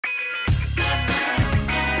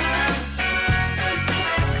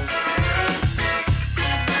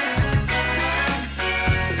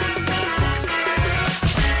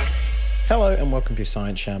and welcome to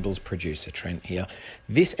Science Shambles. Producer Trent here.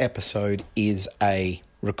 This episode is a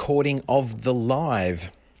recording of the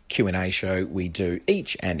live Q&A show we do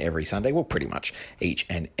each and every Sunday. Well, pretty much each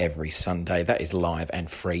and every Sunday. That is live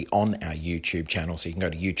and free on our YouTube channel. So you can go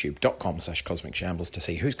to youtube.com/Cosmic Shambles to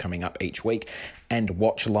see who's coming up each week and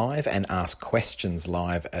watch live and ask questions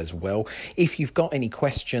live as well. If you've got any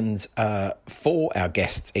questions for our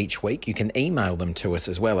guests each week, you can email them to us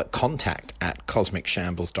as well at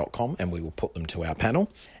contact@cosmicshambles.com and we will put them to our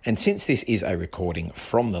panel. And since this is a recording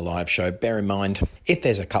from the live show, bear in mind, if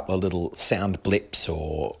there's a couple of little sound blips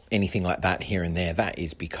or anything like that here and there, that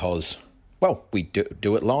is because, well, we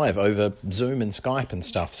do it live over Zoom and Skype and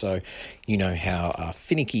stuff. So you know how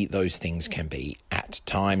finicky those things can be at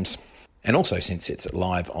times. And also, since it's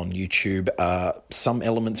live on YouTube, some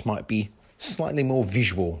elements might be slightly more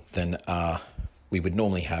visual than we would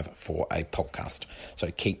normally have for a podcast. So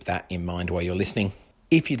keep that in mind while you're listening.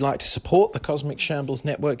 If you'd like to support the Cosmic Shambles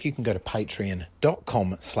Network, you can go to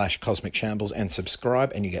patreon.com/Cosmic Shambles and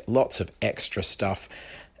subscribe, and you get lots of extra stuff,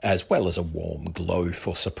 as well as a warm glow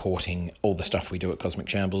for supporting all the stuff we do at Cosmic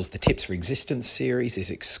Shambles. The Tips for Existence series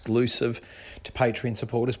is exclusive to Patreon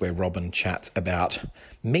supporters, where Robin chats about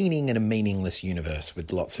meaning in a meaningless universe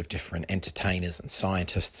with lots of different entertainers and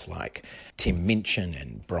scientists like Tim Minchin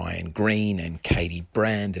and Brian Greene and Katie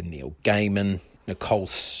Brand and Neil Gaiman, Nicole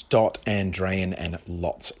Stott, Andrean, and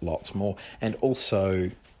lots more. And also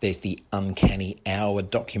there's the Uncanny Hour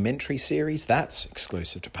documentary series. That's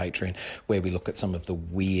exclusive to Patreon, where we look at some of the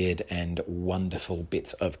weird and wonderful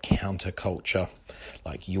bits of counterculture,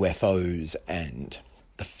 like UFOs and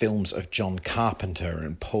the films of John Carpenter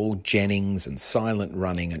and Paul Jennings and Silent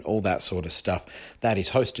Running and all that sort of stuff. That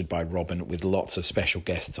is hosted by Robin with lots of special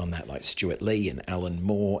guests on that, like Stuart Lee and Alan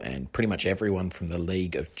Moore and pretty much everyone from the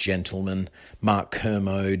League of Gentlemen, Mark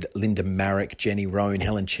Kermode, Linda Marek, Jenny Rohn,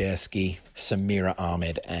 Helen Chersky, Samira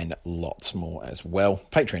Ahmed, and lots more as well.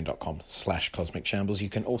 Patreon.com/Cosmic Shambles. You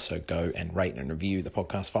can also go and rate and review the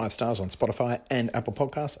podcast 5 stars on Spotify and Apple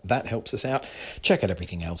Podcasts. That helps us out. Check out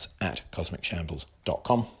everything else at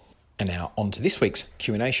cosmicshambles.com. And now on to this week's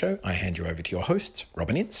Q&A show. I hand you over to your hosts,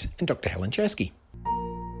 Robin Ince and Dr. Helen Chersky.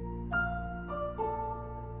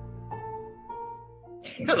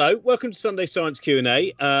 Hello, welcome to Sunday Science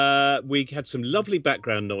Q&A. We had some lovely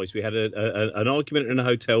background noise. We had an argument in a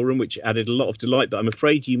hotel room, which added a lot of delight, but I'm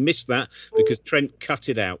afraid you missed that because Trent cut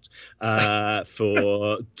it out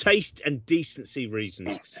for taste and decency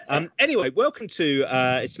reasons. Anyway, welcome to,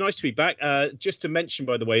 it's nice to be back. Just to mention,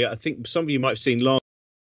 by the way, I think some of you might have seen last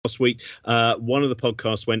week, one of the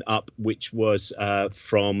podcasts went up, which was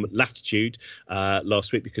from Latitude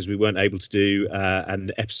last week, because we weren't able to do an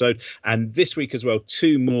episode. And this week as well,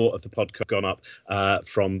 2 more of the podcasts gone up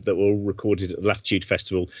from that were all recorded at the Latitude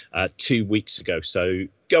Festival 2 weeks ago. So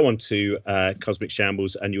go on to Cosmic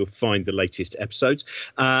Shambles and you'll find the latest episodes.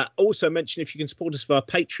 Also mention, if you can support us via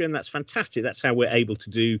Patreon, that's fantastic. That's how we're able to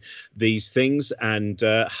do these things. And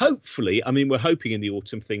hopefully, I mean, we're hoping in the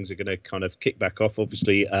autumn things are going to kind of kick back off.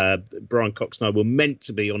 Obviously, Brian Cox and I were meant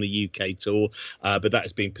to be on a UK tour, but that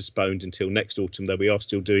has been postponed until next autumn, though we are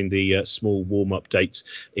still doing the small warm-up dates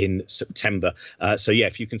in September. So, yeah,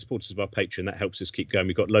 if you can support us via Patreon, that helps us keep going.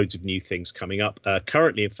 We've got loads of new things coming up.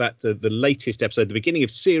 Currently, in fact, the latest episode, the beginning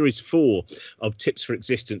of Series 4 of Tips for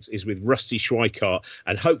Existence, is with Rusty Schweikart,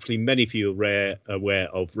 and hopefully many of you are aware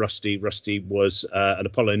of Rusty. Rusty was an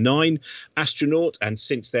Apollo 9 astronaut, and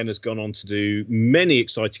since then has gone on to do many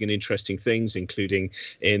exciting and interesting things, including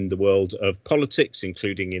in the world of politics,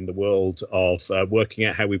 including in the world of working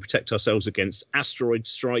out how we protect ourselves against asteroid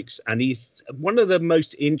strikes. And he's one of the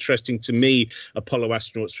most interesting, to me, Apollo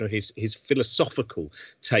astronauts from his philosophical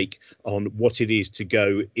take on what it is to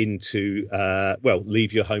go into,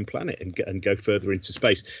 leave your home planet and go further into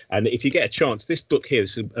space. And if you get a chance, this book here,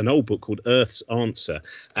 this is an old book called Earth's Answer,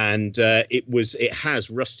 and it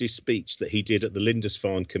has Rusty's speech that he did at the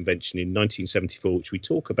Lindisfarne Convention in 1974, which we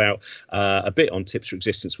talk about a bit on Tips for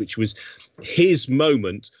Existence, which was his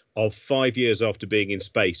moment of 5 years after being in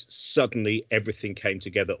space. Suddenly everything came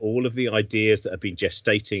together. All of the ideas that had been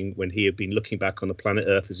gestating when he had been looking back on the planet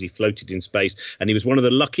Earth as he floated in space. And he was one of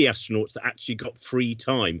the lucky astronauts that actually got free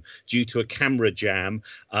time due to a camera jam.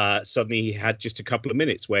 Suddenly he had just a couple of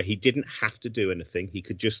minutes where he didn't have to do anything. He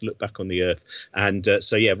could just look back on the Earth. And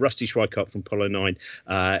Rusty Schweikart from Apollo 9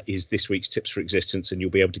 is this week's Tips for Existence. And you'll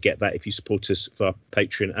be able to get that if you support us via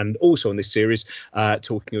Patreon. And also in this series,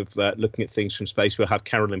 talking of looking at things from space, we'll have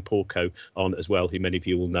Carolyn Porco on as well, who many of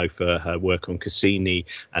you will know for her work on Cassini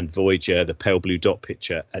and Voyager, the pale blue dot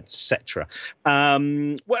picture, etc.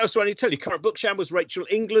 What else do I need to tell you? Current book shambles, Rachel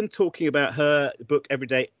England, talking about her book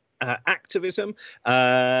Everyday activism.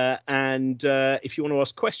 And if you want to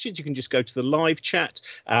ask questions, you can just go to the live chat,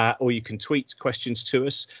 or you can tweet questions to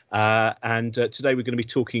us. And today we're going to be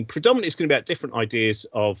talking predominantly, it's going to be about different ideas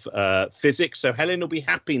of physics. So Helen will be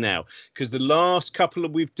happy now, because the last couple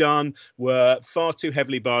that we've done were far too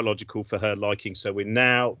heavily biological for her liking. So we're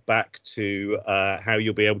now back to how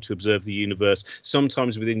you'll be able to observe the universe,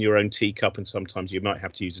 sometimes within your own teacup, and sometimes you might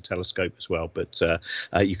have to use a telescope as well, but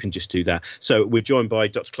you can just do that. So we're joined by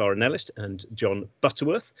Dr. Clara Nellist and John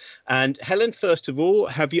Butterworth. And Helen, first of all,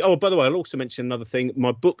 have you... Oh, by the way, I'll also mention another thing.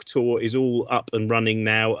 My book tour is all up and running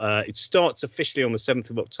now. It starts officially on the 7th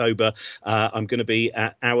of October. I'm going to be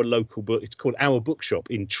at our local book. It's called Our Bookshop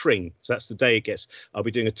in Tring. So that's the day it gets. I'll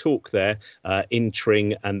be doing a talk there in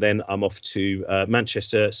Tring, and then I'm off to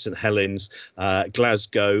Manchester, St Helens,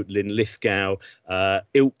 Glasgow, Linlithgow,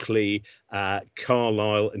 Ilkley,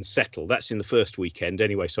 Carlisle and Settle. That's in the first weekend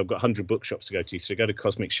anyway, so I've got 100 bookshops to go to. So go to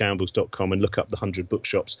cosmicshambles.com and look up the 100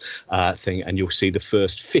 bookshops thing, and you'll see the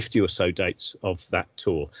first 50 or so dates of that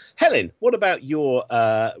tour. Helen, what about your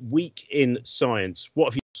week in science? What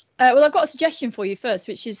have you... Well, I've got a suggestion for you first,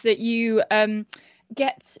 which is that you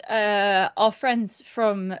get our friends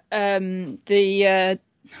from the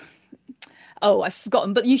oh, I've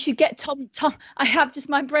forgotten, but you should get Tom. I have just,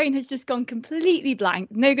 my brain has just gone completely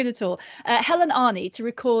blank. No good at all. Helen Arney to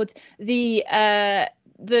record the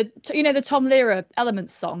Tom Lehrer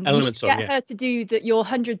Elements song. Elements song, get her to do your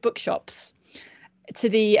 100 bookshops to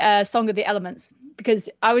the Song of the Elements, because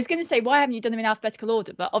I was going to say, why haven't you done them in alphabetical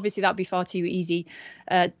order? But obviously that'd be far too easy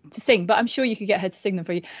to sing. But I'm sure you could get her to sing them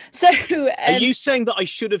for you. So are you saying that I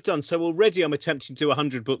should have done so? Already I'm attempting to do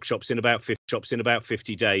 100 bookshops in about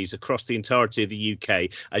 50 days across the entirety of the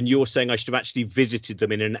UK, and you're saying I should have actually visited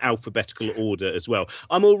them in an alphabetical order as well.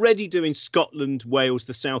 I'm already doing Scotland, Wales,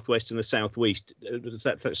 the southwest and the southeast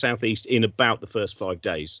in about the first 5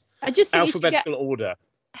 days. I just think alphabetical order.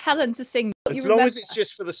 Helen to sing. As long as it's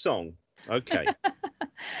just for the song. Okay.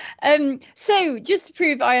 So just to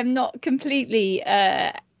prove I am not completely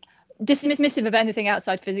dismissive of anything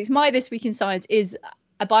outside physics, my This Week in Science is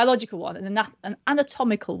a biological one and an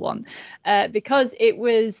anatomical one, because it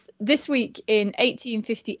was this week in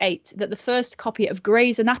 1858 that the first copy of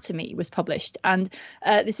Gray's Anatomy was published. And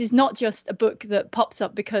this is not just a book that pops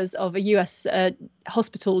up because of a US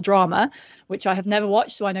hospital drama, which I have never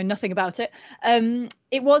watched, so I know nothing about it.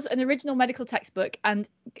 It was an original medical textbook, and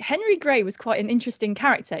Henry Gray was quite an interesting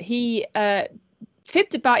character. He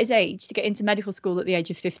fibbed about his age to get into medical school at the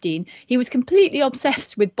age of 15. He was completely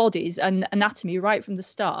obsessed with bodies and anatomy right from the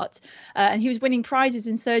start. And he was winning prizes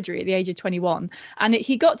in surgery at the age of 21. And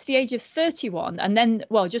he got to the age of 31, and then,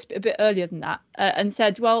 well, just a bit earlier than that, and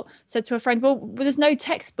said to a friend, well, there's no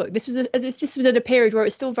textbook. This was at a period where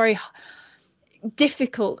it's still very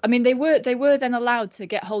difficult. I mean, they were then allowed to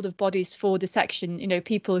get hold of bodies for dissection,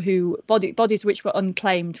 people who bodies which were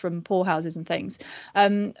unclaimed from poorhouses and things.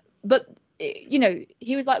 But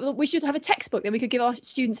he was like, well, we should have a textbook, then we could give our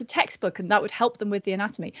students a textbook and that would help them with the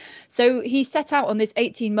anatomy. So he set out on this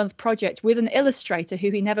 18-month project with an illustrator who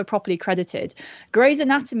he never properly credited. Gray's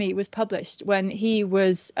Anatomy was published when he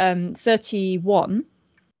was 31.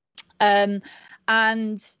 And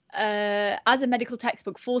as a medical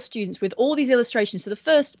textbook for students with all these illustrations. So the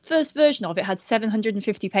first version of it had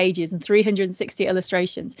 750 pages and 360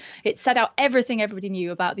 illustrations. It set out everything everybody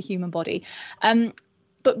knew about the human body.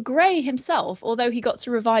 But Gray himself, although he got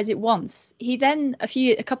to revise it once, he then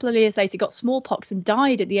a couple of years later got smallpox and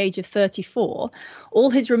died at the age of 34.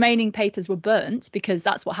 All his remaining papers were burnt, because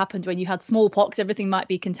that's what happened when you had smallpox. Everything might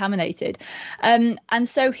be contaminated. And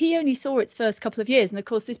so he only saw its first couple of years. And of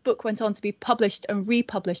course, this book went on to be published and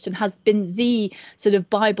republished and has been the sort of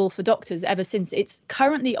Bible for doctors ever since. It's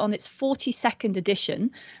currently on its 42nd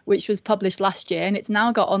edition, which was published last year, and it's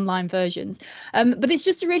now got online versions. But it's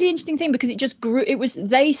just a really interesting thing, because it just grew. It was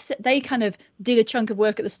they kind of did a chunk of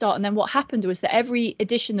work at the start, and then what happened was that every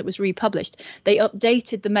edition that was republished, they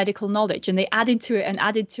updated the medical knowledge and they added to it and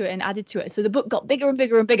added to it and added to it. So the book got bigger and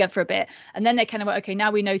bigger and bigger for a bit, and then they kind of went, okay,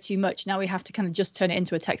 now we know too much, now we have to kind of just turn it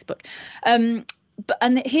into a textbook. And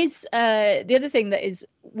the other thing that is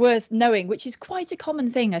worth knowing, which is quite a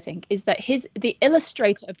common thing, I think, is that the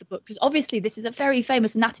illustrator of the book, because obviously this is a very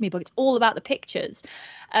famous anatomy book, it's all about the pictures.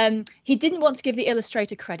 He didn't want to give the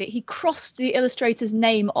illustrator credit. He crossed the illustrator's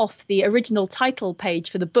name off the original title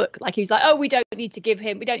page for the book. Like, he was like, oh, we don't need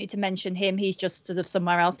to mention him. He's just sort of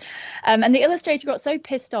somewhere else. And the illustrator got so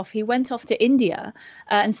pissed off, he went off to India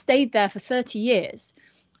and stayed there for 30 years.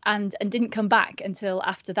 And didn't come back until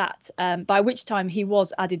after that, by which time he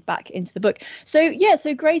was added back into the book. So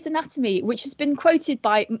Gray's Anatomy, which has been quoted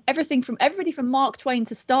by everybody from Mark Twain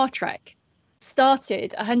to Star Trek,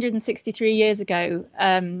 started 163 years ago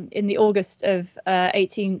in the August of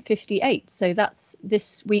 1858. So that's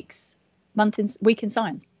this week's week in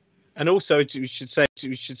science. And also, we should say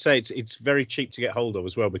it's very cheap to get hold of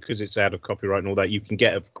as well, because it's out of copyright and all that. You can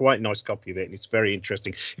get a quite nice copy of it, and it's very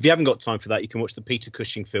interesting. If you haven't got time for that, you can watch the Peter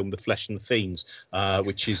Cushing film, The Flesh and the Fiends,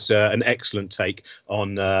 which is an excellent take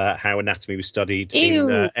on how anatomy was studied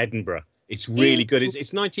in Edinburgh. It's really good. It's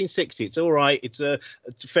 1960. It's all right. It's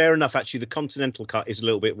fair enough. Actually, the Continental cut is a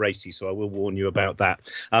little bit racy, so I will warn you about that.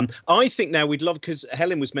 I think now we'd love, because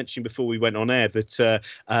Helen was mentioning before we went on air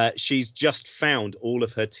that she's just found all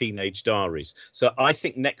of her teenage diaries. So I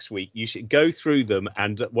think next week you should go through them,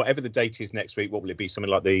 and whatever the date is next week, what will it be?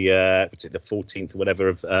 Something like the what's it, the 14th or whatever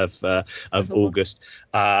of August.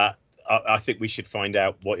 I think we should find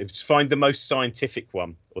the most scientific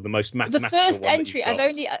one, or the most mathematical one. The first entry, I've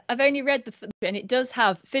only read and it does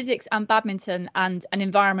have physics and badminton and an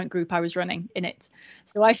environment group I was running in it.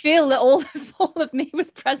 So I feel that all of me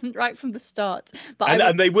was present right from the start. But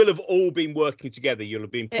and they will have all been working together. You'll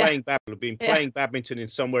have been playing badminton in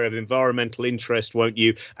somewhere of environmental interest, won't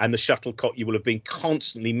you? And the shuttlecock, you will have been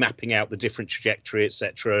constantly mapping out the different trajectory,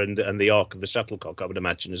 etc., and the arc of the shuttlecock, I would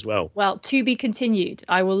imagine, as well. Well, to be continued.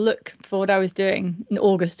 I will look for what I was doing in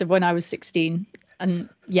August of when I was 16, and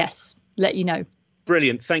yes, let you know.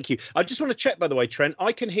 Brilliant, thank you. I just want to check, by the way, Trent,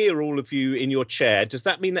 I can hear all of you in your chair. Does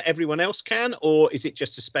that mean that everyone else can, or is it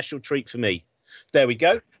just a special treat for me? There we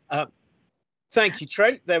go. Thank you,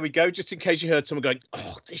 Trent. There we go. Just in case you heard someone going,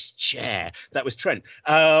 "Oh, this chair." That was Trent.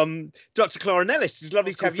 Dr. Clara Nellis, it's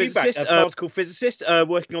lovely to have you back. A particle physicist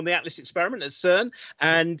working on the ATLAS experiment at CERN.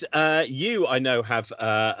 And you, I know, have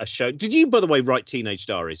a show. Did you, by the way, write teenage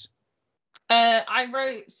diaries? I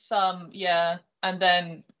wrote some, yeah, and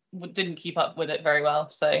then didn't keep up with it very well,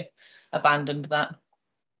 so abandoned that.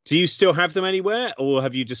 Do you still have them anywhere, or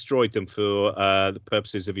have you destroyed them for the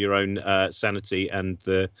purposes of your own sanity and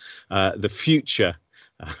the future?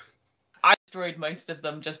 I destroyed most of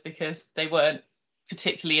them just because they weren't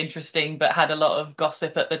particularly interesting, but had a lot of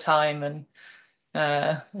gossip at the time, and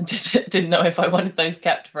didn't know if I wanted those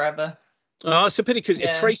kept forever. Oh, it's a pity, because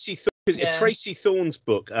Tracy Thorn's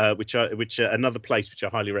book, which another place which I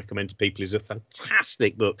highly recommend to people, is a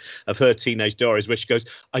fantastic book of her teenage diaries, where she goes,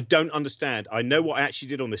 "I don't understand. I know what I actually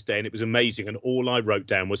did on this day, and it was amazing. And all I wrote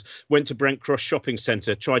down was went to Brent Cross shopping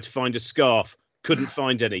centre, tried to find a scarf, couldn't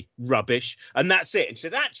find any, rubbish, and that's it." And she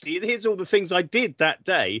said, "Actually, here's all the things I did that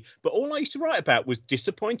day, but all I used to write about was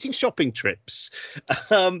disappointing shopping trips."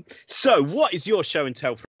 So, what is your show and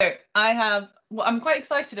tell? I'm quite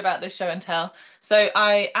excited about this show and tell. So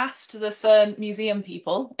I asked the CERN museum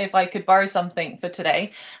people if I could borrow something for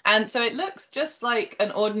today. And so it looks just like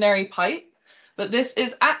an ordinary pipe, but this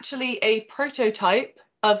is actually a prototype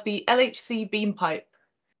of the LHC beam pipe.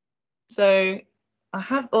 So I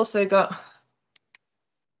have also got,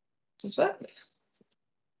 does that?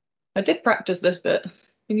 I did practice this bit.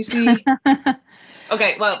 Can you see?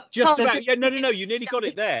 Okay, well, just about. Yeah, no, you nearly got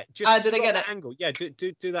it there. Just did I get it? Angle. Yeah,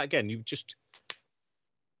 do that again. You just.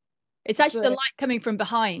 It's actually the light coming from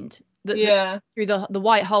behind. Through the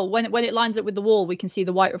white hole. When it lines up with the wall, we can see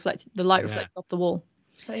the light reflected off the wall.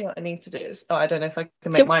 Tell you what I need to do is, I don't know if I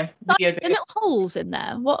can make my video. The little holes in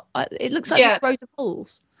there. What it looks like rows of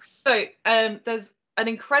holes. So there's an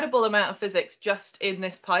incredible amount of physics just in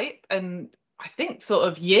this pipe, and I think sort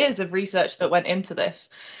of years of research that went into this.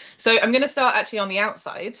 So I'm going to start actually on the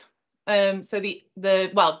outside. So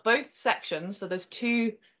both sections. So there's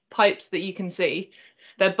two pipes that you can see.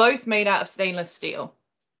 They're both made out of stainless steel.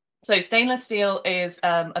 So stainless steel is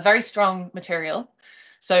a very strong material.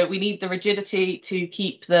 So we need the rigidity to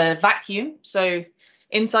keep the vacuum. So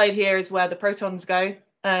inside here is where the protons go,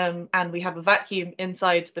 and we have a vacuum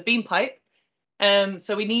inside the beam pipe.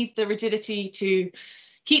 So we need the rigidity to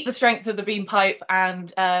keep the strength of the beam pipe,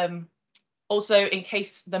 and also in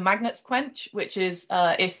case the magnets quench, which is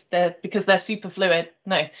because they're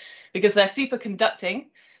superconducting.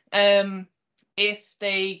 If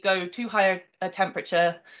they go too high a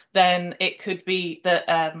temperature, then it could be that.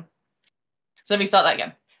 So let me start that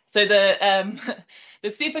again. So the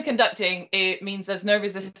superconducting, it means there's no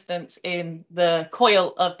resistance in the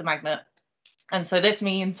coil of the magnet, and so this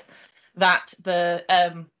means that there's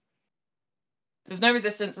no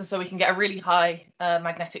resistance, and so we can get a really high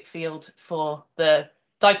magnetic field for the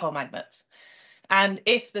dipole magnets. And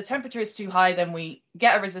if the temperature is too high, then we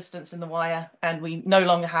get a resistance in the wire, and we no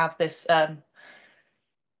longer have this no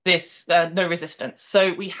resistance.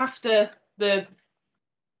 So we have to, the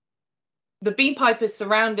beam pipe is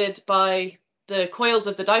surrounded by the coils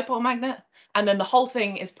of the dipole magnet, and then the whole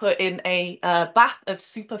thing is put in a bath of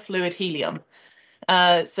superfluid helium.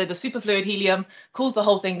 So the superfluid helium cools the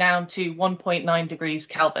whole thing down to 1.9 degrees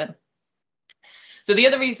Kelvin. So the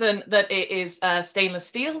other reason that it is stainless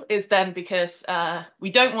steel is then because we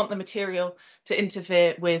don't want the material to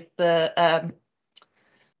interfere with the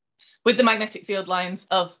magnetic field lines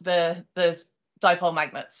of the dipole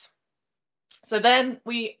magnets. So then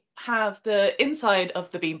we have the inside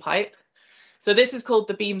of the beam pipe. So this is called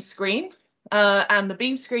the beam screen, and the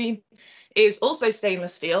beam screen is also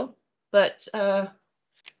stainless steel, but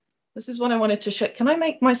this is what I wanted to show. Can I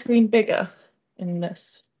make my screen bigger in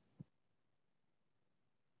this?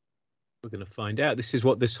 We're going to find out. This is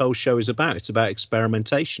what this whole show is about. It's about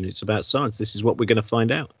experimentation. It's about science. This is what we're going to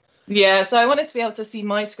find out. Yeah, so I wanted to be able to see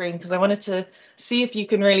my screen because I wanted to see if you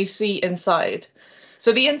can really see inside.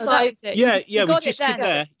 So the inside, yeah, we just did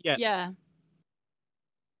there. Yeah.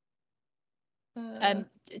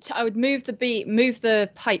 I would move the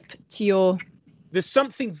pipe to your. There's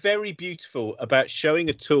something very beautiful about showing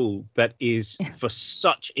a tool that is for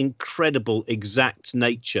such incredible exact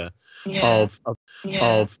nature of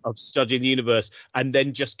studying the universe, and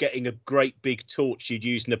then just getting a great big torch you'd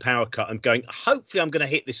use in a power cut and going, hopefully I'm going to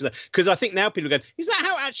hit this. Because I think now people are going, is that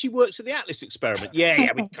how it actually works at the Atlas experiment?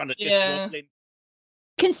 Yeah, we kind of just wobbling.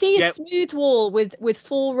 You can see a smooth wall with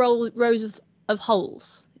 4 rows of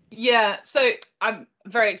holes. Yeah, so I'm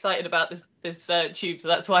very excited about this tube, so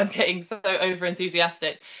that's why I'm getting so over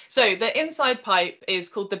enthusiastic. So the inside pipe is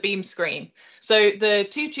called the beam screen. So the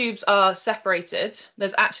 2 tubes are separated.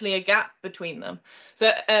 There's actually a gap between them.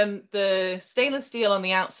 So the stainless steel on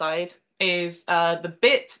the outside is the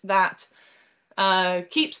bit that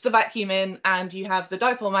keeps the vacuum in, and you have the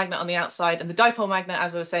dipole magnet on the outside, and the dipole magnet,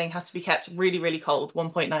 as I was saying, has to be kept really, really cold,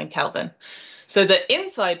 1.9 Kelvin. So the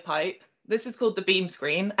inside pipe, this is called the beam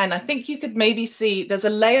screen, and I think you could maybe see there's a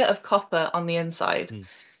layer of copper on the inside.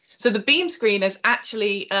 So the beam screen is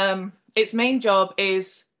actually, its main job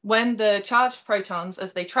is when the charged protons,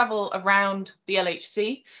 as they travel around the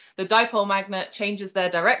LHC, the dipole magnet changes their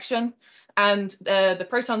direction, and the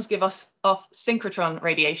protons give us off synchrotron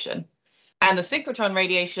radiation. And the synchrotron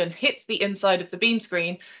radiation hits the inside of the beam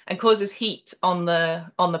screen and causes heat on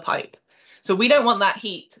the pipe. So we don't want that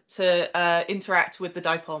heat to interact with the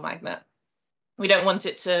dipole magnet. We don't want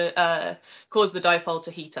it to cause the dipole to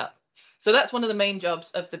heat up. So that's one of the main jobs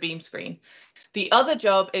of the beam screen. The other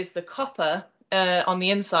job is the copper on the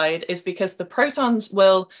inside, is because the protons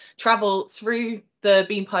will travel through the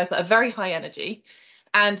beam pipe at a very high energy,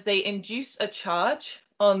 and they induce a charge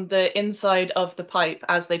on the inside of the pipe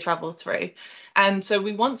as they travel through. And so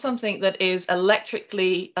we want something that is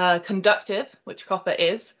electrically conductive, which copper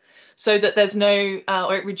is, so that there's no,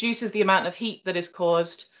 or it reduces the amount of heat that is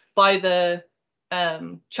caused by the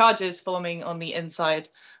charges forming on the inside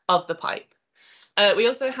of the pipe. We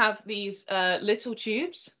also have these little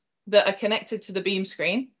tubes that are connected to the beam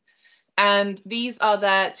screen, and these are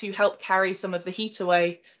there to help carry some of the heat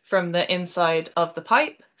away from the inside of the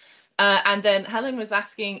pipe. And then Helen was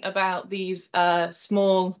asking about these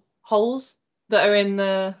small holes that are in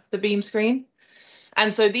the beam screen.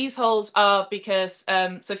 And so these holes are because,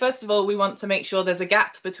 so first of all, we want to make sure there's a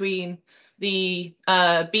gap between the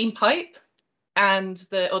beam pipe and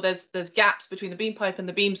there's gaps between the beam pipe and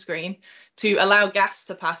the beam screen to allow gas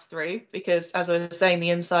to pass through, because as I was saying, the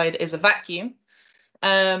inside is a vacuum.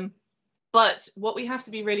 But what we have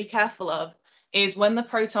to be really careful of is when the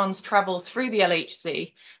protons travel through the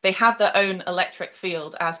LHC, they have their own electric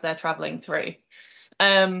field as they're traveling through.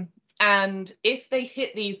 And if they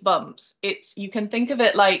hit these bumps, you can think of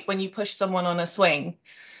it like when you push someone on a swing,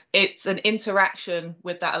 it's an interaction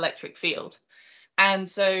with that electric field. And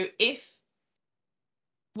so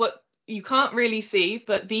what you can't really see,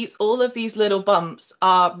 but all of these little bumps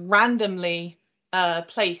are randomly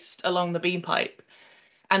placed along the beam pipe.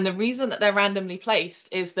 And the reason that they're randomly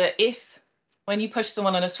placed is that when you push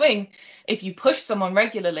someone on a swing, if you push someone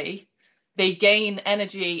regularly, they gain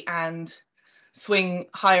energy and swing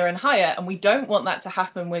higher and higher. And we don't want that to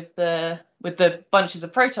happen with the bunches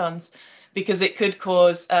of protons, because it could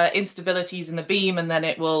cause instabilities in the beam, and then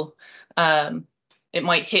it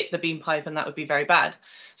might hit the beam pipe, and that would be very bad.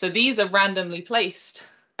 So these are randomly placed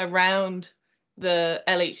around the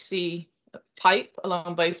LHC pipe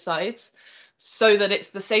along both sides, so that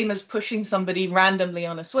it's the same as pushing somebody randomly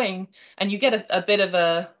on a swing, and you get a bit of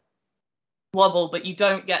a wobble, but you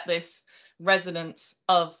don't get this resonance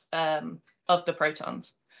of the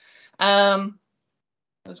protons.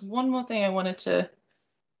 There's one more thing I wanted to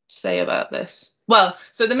say about this. Well,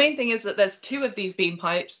 so the main thing is that there's 2 of these beam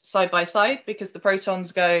pipes side by side, because the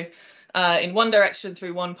protons go in one direction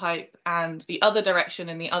through one pipe and the other direction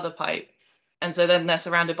in the other pipe. And so then they're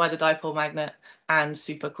surrounded by the dipole magnet and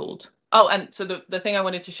supercooled. Oh, and so the thing I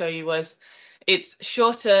wanted to show you was it's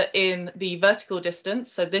shorter in the vertical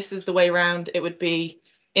distance. So this is the way around it would be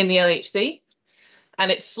in the LHC.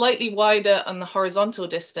 And it's slightly wider on the horizontal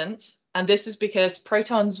distance. And this is because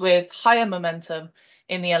protons with higher momentum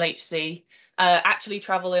in the LHC actually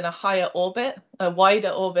travel in a higher orbit, a wider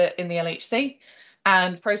orbit in the LHC.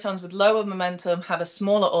 And protons with lower momentum have a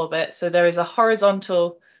smaller orbit. So there is a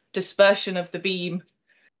horizontal dispersion of the beam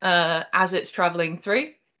as it's traveling through.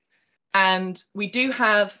 And we do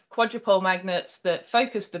have quadrupole magnets that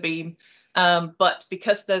focus the beam, but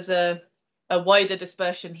because there's a wider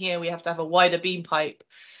dispersion here, we have to have a wider beam pipe.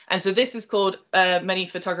 And so this is called, many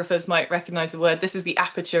photographers might recognize the word, this is the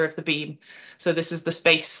aperture of the beam. So this is the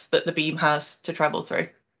space that the beam has to travel through.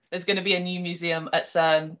 There's going to be a new museum at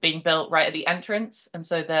CERN being built right at the entrance. And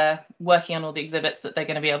so they're working on all the exhibits that they're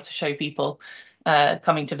going to be able to show people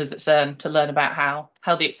coming to visit CERN to learn about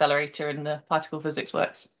how the accelerator and the particle physics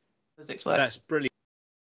works. That's brilliant.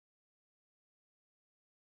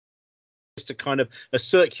 Just a kind of a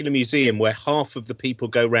circular museum where half of the people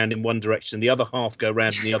go round in one direction, the other half go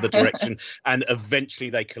round in the other direction, and eventually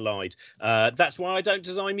they collide. That's why I don't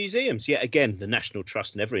design museums. Yet again, the National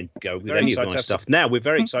Trust never go with any of my stuff. Now we're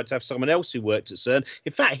very excited to have someone else who worked at CERN.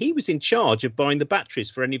 In fact, he was in charge of buying the batteries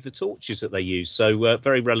for any of the torches that they use. So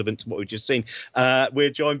very relevant to what we've just seen. We're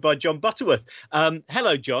joined by John Butterworth.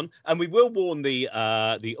 Hello, John. And we will warn the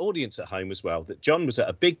audience at home as well that John was at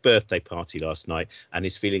a big birthday party last night and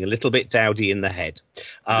is feeling a little bit down in the head.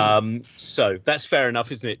 So that's fair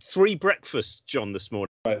enough, isn't it? 3 breakfasts, John, this morning.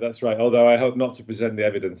 Right, that's right. Although I hope not to present the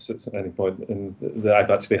evidence at any point and that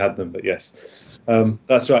I've actually had them, but yes,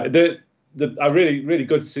 that's right. I really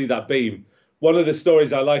good to see that beam. One of the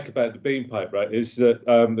stories I like about the beam pipe, right, is that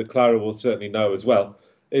that Clara will certainly know as well,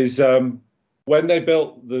 is when they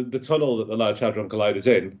built the tunnel that the Large Hadron Collider's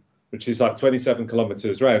in, which is like 27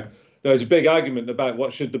 kilometers round. There's a big argument about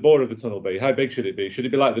what should the bore of the tunnel be. How big should it be? Should it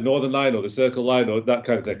be like the Northern Line or the Circle Line or that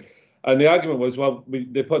kind of thing? And the argument was, well,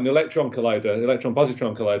 they put an electron positron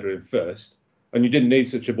collider in first, and you didn't need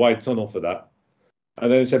such a wide tunnel for that.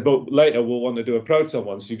 And then they said, but later we'll want to do a proton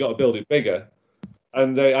one, so you've got to build it bigger.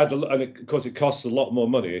 And they had, of course, it costs a lot more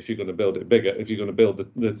money if you're going to build it bigger, if you're going to build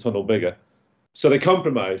the tunnel bigger. So they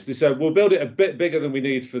compromised. They said, we'll build it a bit bigger than we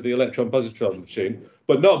need for the electron-positron machine,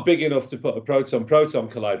 but not big enough to put a proton-proton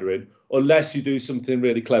collider in, unless you do something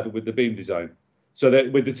really clever with the beam design. So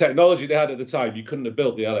that with the technology they had at the time, you couldn't have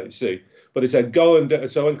built the LHC. But they said, go and do.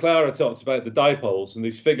 So when Clara talked about the dipoles and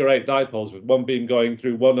these figure-8 dipoles with one beam going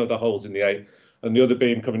through one of the holes in the 8 and the other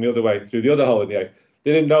beam coming the other way through the other hole in the 8,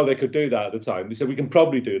 they didn't know they could do that at the time. They said, we can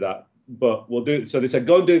probably do that, but we'll do it. So they said,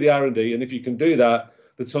 go and do the R&D, and if you can do that,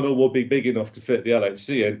 the tunnel will be big enough to fit the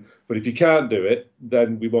LHC in. But if you can't do it,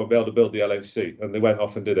 then we won't be able to build the LHC. And they went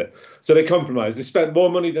off and did it. So they compromised. They spent more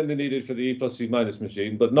money than they needed for the E plus C minus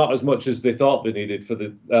machine, but not as much as they thought they needed for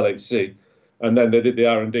the LHC. And then they did the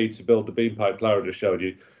R&D to build the beam pipe Clara just showed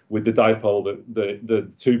you with the dipole that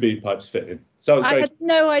the 2 beam pipes fit in. So I had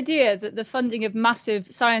no idea that the funding of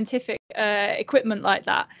massive scientific equipment like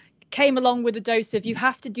that came along with a dose of you're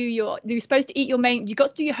supposed to eat you've got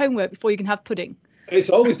to do your homework before you can have pudding. It's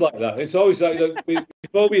always like that. It's always like,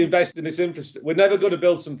 before we invest in this infrastructure, we're never going to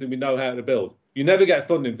build something we know how to build. You never get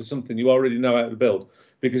funding for something you already know how to build,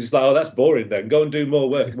 because it's like, oh, that's boring then. Go and do more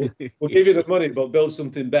work. We'll give you the money, but build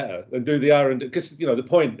something better and do the R&D. Because, the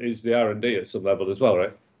point is the R&D at some level as well,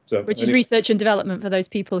 right? So, which is research and development for those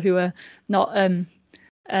people who are not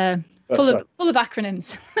full of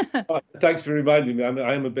acronyms. Thanks for reminding me.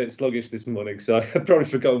 I am a bit sluggish this morning, so I've probably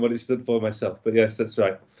forgotten what it stood for myself. But yes, that's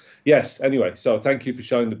right. Yes, anyway, so thank you for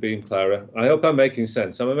showing the beam, Clara. I hope I'm making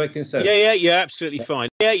sense. Am I making sense? Yeah, you're absolutely fine.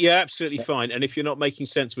 Yeah, you're absolutely fine. And if you're not making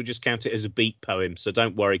sense, we'll just count it as a beat poem. So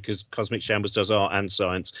don't worry, because Cosmic Shambles does art and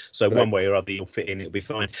science. So one way or other, you'll fit in. It'll be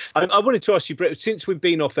fine. I wanted to ask you, Brett, since we've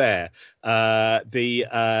been off air, the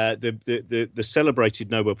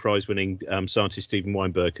celebrated Nobel Prize-winning scientist Steven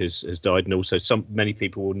Weinberg has died, and also many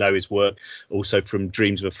people will know his work also from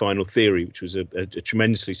Dreams of a Final Theory, which was a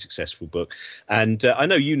tremendously successful book. And I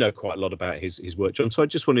know you know quite a lot about his work, John. So I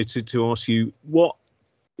just wanted to ask you what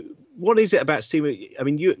is it about Steven? I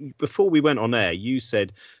mean, you before we went on air, you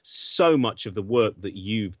said so much of the work that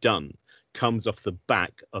you've done comes off the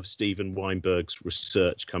back of Steven Weinberg's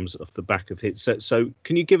research, comes off the back of his. So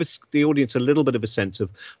can you give us, the audience, a little bit of a sense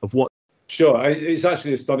of what? Sure. It's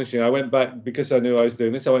actually astonishing. I went back, because I knew I was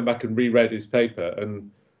doing this, I went back and reread his paper,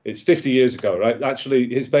 and it's 50 years ago, right?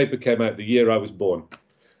 Actually, his paper came out the year I was born.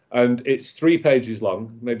 And it's 3 pages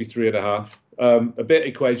long, maybe 3.5, a bit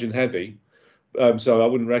equation heavy, So I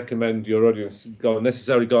wouldn't recommend your audience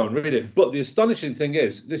necessarily go and read it. But the astonishing thing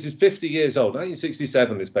is, this is 50 years old.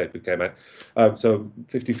 1967, this paper came out. So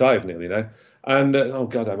 55 nearly now. And oh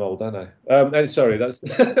God, I'm old, aren't I? And sorry, that's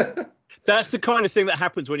That's the kind of thing that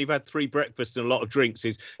happens when you've had 3 breakfasts and a lot of drinks.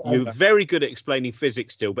 Is you're very good at explaining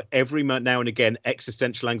physics still, but every now and again,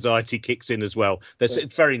 existential anxiety kicks in as well. It's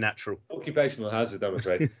very natural. Occupational hazard, I'm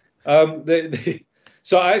afraid.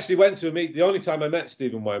 So I actually went to a meet. The only time I met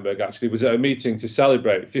Steven Weinberg actually was at a meeting to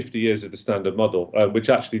celebrate 50 years of the Standard Model, which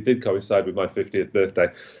actually did coincide with my 50th birthday.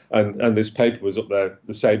 And this paper was up there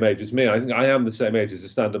the same age as me. I think I am the same age as the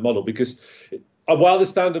Standard Model, because while the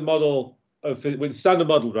Standard Model with Standard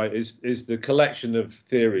Model, right, is the collection of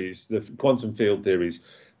theories, the quantum field theories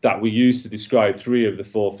that we use to describe 3 of the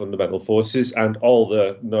 4 fundamental forces and all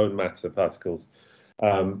the known matter particles.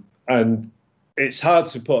 And it's hard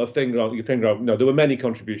to put your finger on. There were many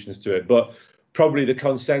contributions to it, but probably the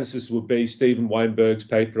consensus would be Steven Weinberg's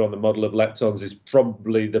paper on the model of leptons is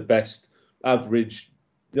probably the best average,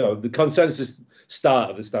 the consensus start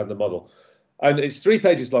of the Standard Model. And it's 3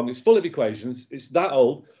 pages long. It's full of equations. It's that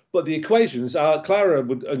old, but the equations are, Clara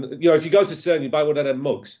would, if you go to CERN, you buy one of them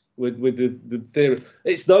mugs with the theory.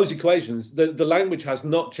 It's those equations. The language has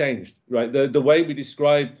not changed, right? The way we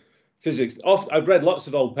describe physics. I've read lots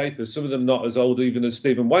of old papers, some of them not as old even as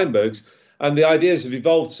Steven Weinberg's, and the ideas have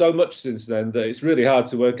evolved so much since then that it's really hard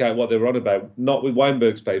to work out what they were on about. Not with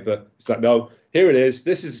Weinberg's paper. It's like, no, here it is.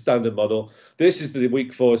 This is the Standard Model. This is the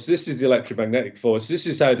weak force. This is the electromagnetic force. This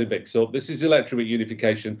is how they mix up. This is electroweak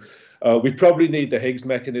unification. We probably need the Higgs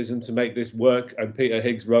mechanism to make this work, and Peter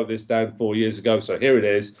Higgs wrote this down 4 years ago, so here it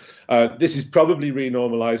is. This is probably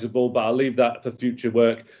renormalizable, but I'll leave that for future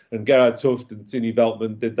work, and Gerhard Tuft and Tini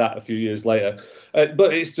Veltman did that a few years later.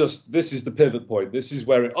 But it's just, this is the pivot point. This is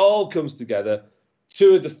where it all comes together.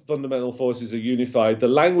 2 of the fundamental forces are unified. The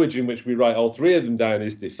language in which we write all 3 of them down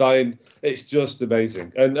is defined. It's just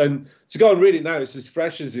amazing. And to go and read it now, it's as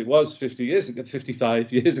fresh as it was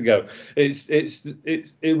 55 years ago.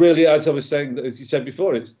 It really, as I was saying, as you said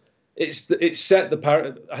before, it's set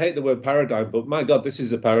the I hate the word paradigm, but my God, this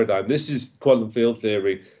is a paradigm. This is quantum field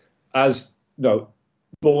theory, as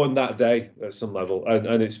born that day at some level,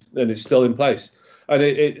 and it's still in place. And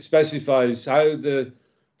it specifies how the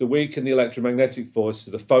weak and the electromagnetic force, so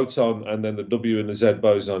the photon and then the W and the Z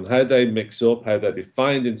boson, how they mix up, how they're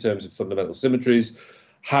defined in terms of fundamental symmetries,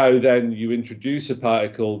 how then you introduce a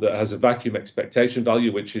particle that has a vacuum expectation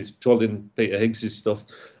value, which is pulling Peter Higgs's stuff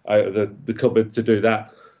out of the cupboard to do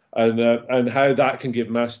that, and how that can give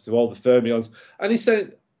mass to all the fermions. And he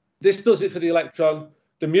said this does it for the electron.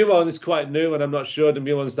 The muon is quite new, and I'm not sure the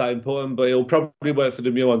muon's that important, but it'll probably work for the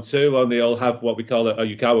muon too, only it'll have what we call a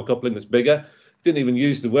Yukawa coupling that's bigger. Didn't even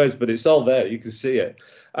use the words, but it's all there. You can see it.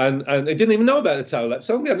 And it didn't even know about the tau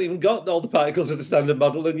lepton. We haven't even got all the particles of the Standard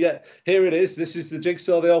Model, and yet here it is. This is the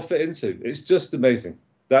jigsaw they all fit into. It's just amazing.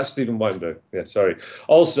 That's Steven Weinberg. Yeah, sorry.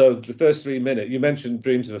 Also, the first 3 minutes, you mentioned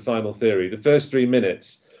Dreams of a Final Theory. The first 3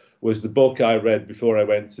 minutes was the book I read before I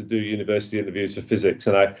went to do university interviews for physics,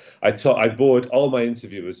 and I bored all my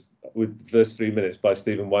interviewers with the first 3 minutes by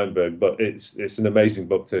Steven Weinberg. But it's an amazing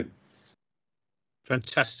book too.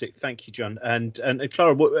 Fantastic, thank you, John. And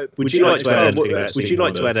Clara, would you like to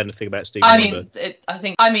add anything about Steven Weinberg?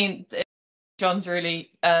 I mean, John's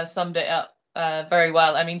really summed it up very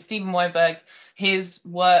well. I mean, Steven Weinberg, his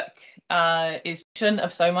work is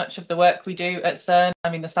of so much of the work we do at CERN.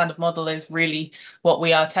 I mean, the Standard Model is really what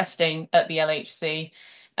we are testing at the LHC.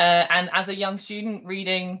 And as a young student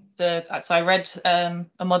reading so I read a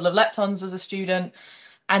model of leptons as a student.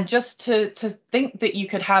 And just to think that you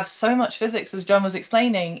could have so much physics, as John was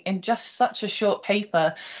explaining, in just such a short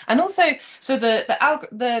paper. And also, so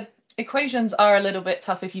the equations are a little bit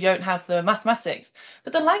tough if you don't have the mathematics,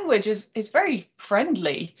 but the language is very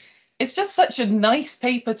friendly. It's just such a nice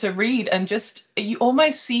paper to read, and just you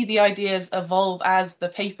almost see the ideas evolve as the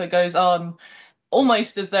paper goes on,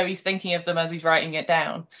 almost as though he's thinking of them as he's writing it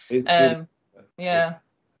down. Yeah.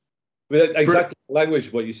 Exactly the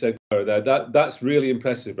language what you said there. That's really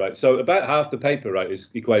impressive, right? So about half the paper, right, is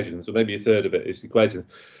equations, or maybe a third of it is equations.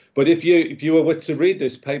 But if you were to read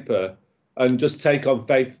this paper and just take on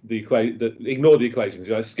faith ignore the equations,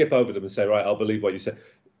 skip over them and say, right, I'll believe what you said.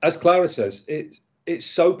 As Clara says, it's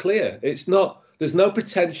so clear. It's not. There's no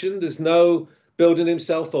pretension. There's no building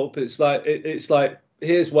himself up. It's like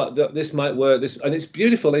here's what this might work. And it's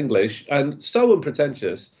beautiful English and so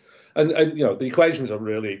unpretentious. And the equations are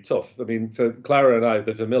really tough. I mean, for Clara and I,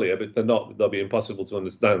 they're familiar, but they'll be impossible to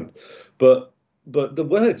understand. But the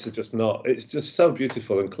words are just not. It's just so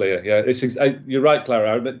beautiful and clear. Yeah, you're right,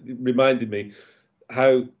 Clara. It reminded me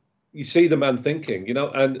how you see the man thinking, you know,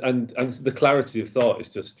 and the clarity of thought is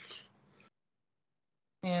just.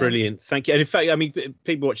 Yeah. Brilliant, thank you. And in fact, I mean,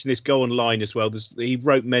 people watching this go online as well. He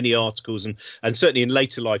wrote many articles, and certainly in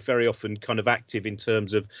later life, very often kind of active in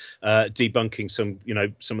terms of debunking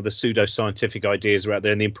some of the pseudo-scientific ideas are out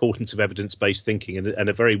there, and the importance of evidence-based thinking, and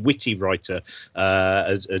a very witty writer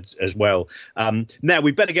as well. Now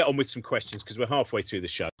we better get on with some questions because we're halfway through the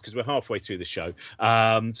show.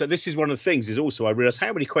 So this is one of the things is also I realise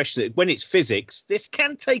how many questions when it's physics, this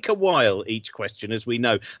can take a while. Each question, as we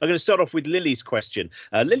know. I'm going to start off with Lily's question.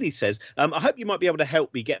 Lily says, I hope you might be able to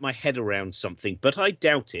help me get my head around something, but I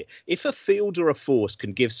doubt it. If a field or a force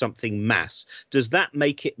can give something mass, does that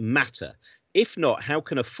make it matter? If not, how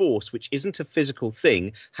can a force, which isn't a physical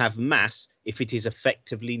thing, have mass if it is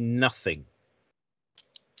effectively nothing?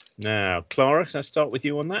 Now, Clara, can I start with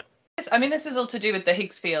you on that? I mean, this is all to do with the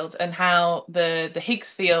Higgs field and how the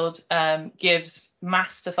Higgs field gives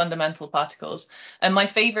mass to fundamental particles. And my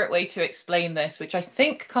favorite way to explain this, which I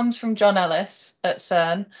think comes from John Ellis at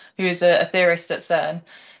CERN, who is a theorist at CERN,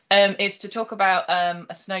 is to talk about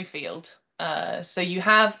a snow field. So you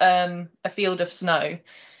have a field of snow,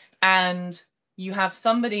 and you have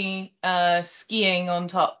somebody skiing on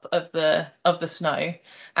top of the snow,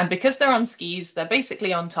 and because they're on skis, they're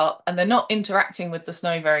basically on top and they're not interacting with the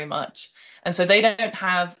snow very much, and so they don't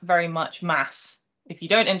have very much mass. If you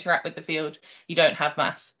don't interact with the field, you don't have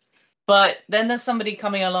mass. But then there's somebody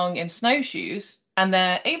coming along in snowshoes and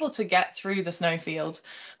they're able to get through the snowfield,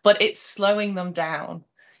 but it's slowing them down.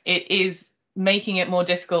 It is making it more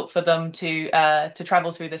difficult for them to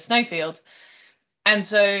travel through the snowfield. And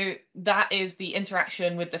so that is the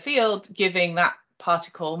interaction with the field giving that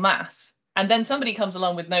particle mass. And then somebody comes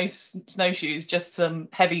along with no snowshoes, just some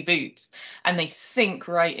heavy boots, and they sink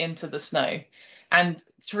right into the snow. And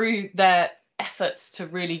through their efforts to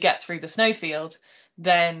really get through the snowfield,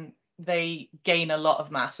 then they gain a lot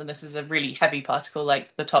of mass. And this is a really heavy particle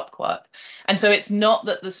like the top quark. And so it's not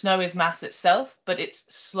that the snow is mass itself, but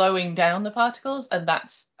it's slowing down the particles. And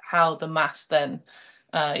that's how the mass then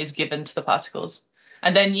is given to the particles.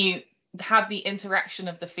 And then you have the interaction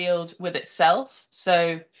of the field with itself.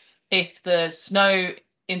 So if the snow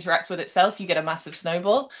interacts with itself, you get a massive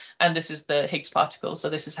snowball. And this is the Higgs particle. So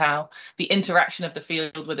this is how the interaction of the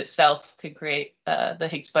field with itself can create the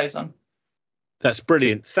Higgs boson. That's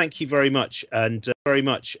brilliant. Thank you very much. And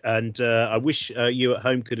I wish you at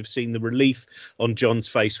home could have seen the relief on John's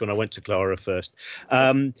face when I went to Clara first.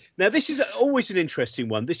 Now, this is always an interesting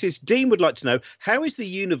one. Dean would like to know, how is the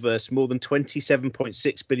universe more than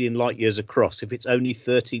 27.6 billion light years across if it's only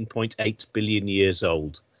 13.8 billion years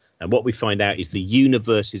old? And what we find out is the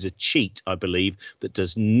universe is a cheat, I believe, that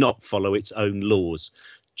does not follow its own laws.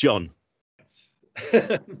 John.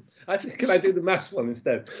 Can I do the maths one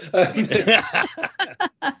instead? Well,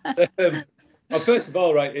 first of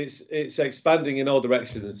all, right, it's expanding in all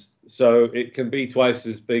directions, so it can be twice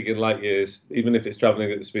as big in light years, even if it's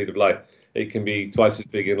traveling at the speed of light. It can be twice as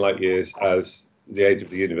big in light years as the age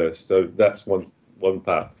of the universe. So that's one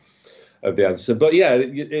part of the answer. But yeah,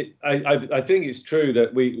 I think it's true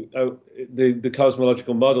that the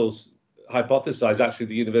cosmological models hypothesize actually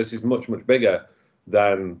the universe is much bigger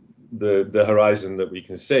than the horizon that we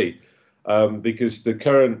can see, because the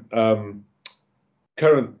current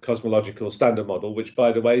cosmological standard model, which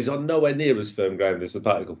by the way is on nowhere near as firm ground as the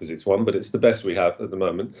particle physics one, but it's the best we have at the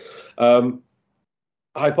moment,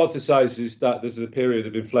 hypothesizes that there's a period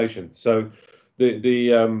of inflation. So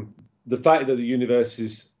the fact that the universe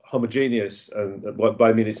is homogeneous, and what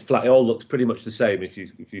I mean it's flat, it all looks pretty much the same if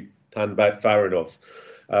you pan back far enough,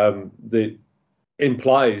 that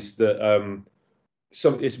implies that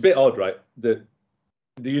it's a bit odd, right, that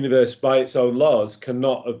the universe by its own laws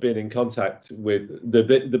cannot have been in contact with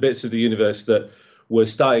the bits of the universe that were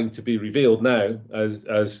starting to be revealed now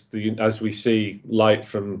as we see light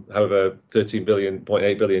from however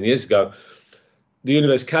 13.8 billion years ago. The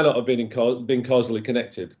universe cannot have been causally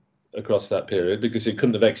connected across that period because it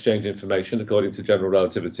couldn't have exchanged information according to general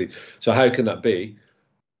relativity. So how can that be?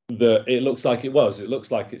 That it looks like it was. It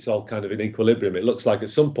looks like it's all kind of in equilibrium. It looks like at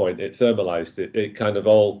some point it thermalized. It kind of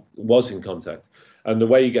all was in contact. And the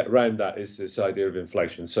way you get around that is this idea of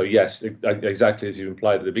inflation. So yes, exactly as you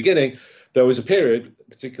implied at the beginning, there was a period,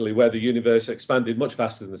 particularly where the universe expanded much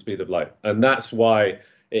faster than the speed of light. And that's why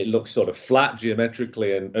it looks sort of flat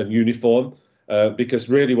geometrically and uniform, because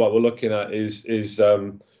really what we're looking at is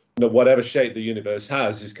whatever shape the universe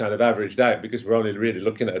has is kind of averaged out, because we're only really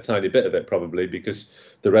looking at a tiny bit of it probably, because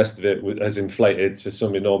the rest of it has inflated to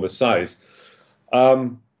some enormous size.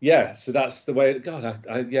 Yeah, so that's the way. God,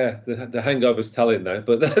 the hangover's telling now,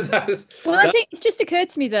 but that's. Well, I think it's just occurred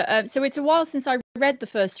to me that so it's a while since I read the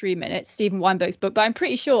first 3 minutes, Stephen Weinberg's book, but I'm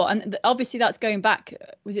pretty sure, and obviously that's going back,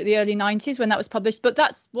 was it the early 90s when that was published? But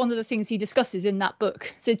that's one of the things he discusses in that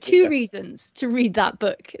book. So two reasons to read that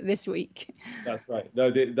book this week. That's right. No,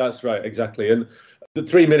 that's right, exactly. And the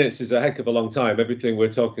 3 minutes is a heck of a long time. Everything we're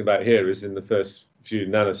talking about here is in the first few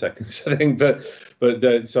nanoseconds, I think.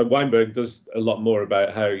 But so Weinberg does a lot more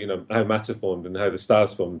about how how matter formed and how the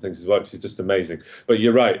stars formed and things as well, which is just amazing. But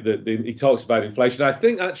you're right. He talks about inflation. I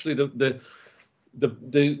think actually the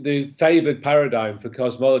favoured paradigm for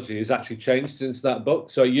cosmology has actually changed since that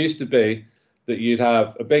book. So it used to be that you'd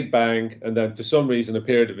have a big bang and then for some reason a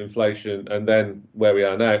period of inflation and then where we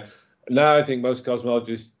are now. Now I think most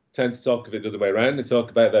cosmologists tend to talk of it the other way around. They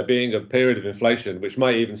talk about there being a period of inflation, which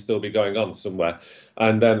might even still be going on somewhere.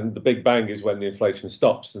 And then the Big Bang is when the inflation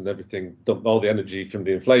stops and everything, all the energy from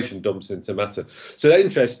the inflation dumps into matter. So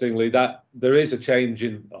interestingly, that there is a change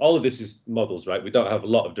in, all of this is models, right? We don't have a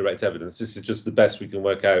lot of direct evidence. This is just the best we can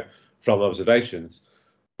work out from observations.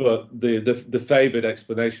 But the favoured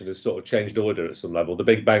explanation has sort of changed order at some level. The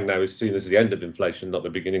Big Bang now is seen as the end of inflation, not the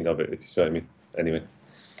beginning of it, if you see what I mean. Anyway.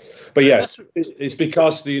 But yeah, it's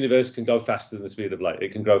because the universe can go faster than the speed of light.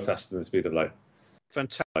 It can grow faster than the speed of light.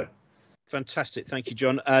 Fantastic. Thank you,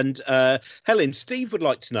 John. And Helen, Steve would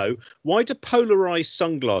like to know, why do polarized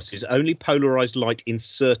sunglasses only polarize light in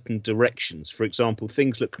certain directions? For example,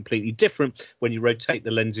 things look completely different when you rotate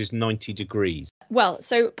the lenses 90 degrees. Well,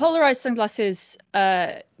 so polarized sunglasses,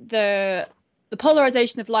 the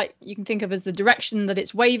polarization of light you can think of as the direction that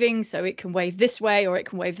it's waving. So it can wave this way or it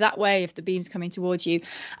can wave that way if the beam's coming towards you.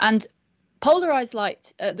 And polarized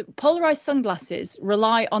light, the polarized sunglasses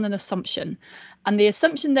rely on an assumption. And the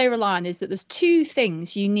assumption they rely on is that there's two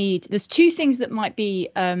things you need. There's two things that might be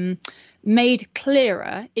made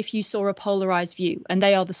clearer if you saw a polarized view, and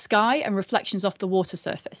they are the sky and reflections off the water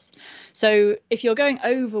surface. So if you're going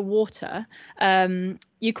over water,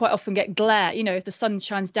 you quite often get glare, if the sun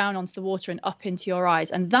shines down onto the water and up into your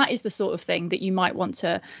eyes. And that is the sort of thing that you might want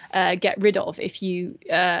to get rid of if you,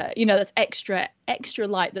 that's extra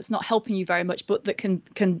light that's not helping you very much, but that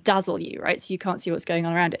can dazzle you, right? So you can't see what's going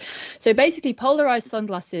on around it. So basically polarized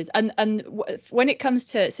sunglasses, and when it comes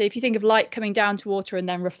to, so if you think of light coming down to water and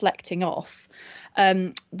then reflecting off,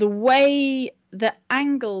 the way the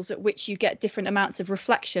angles at which you get different amounts of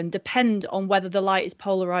reflection depend on whether the light is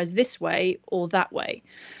polarized this way or that way.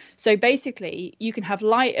 So basically you can have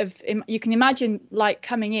you can imagine light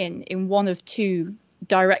coming in one of two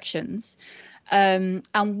directions. And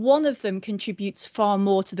one of them contributes far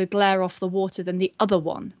more to the glare off the water than the other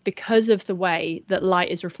one because of the way that light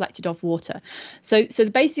is reflected off water. So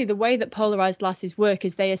basically the way that polarized glasses work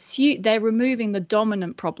is they assume they're removing the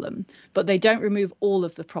dominant problem, but they don't remove all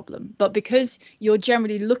of the problem. But because you're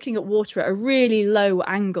generally looking at water at a really low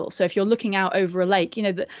angle, so if you're looking out over a lake,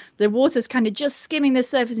 the water's kind of just skimming the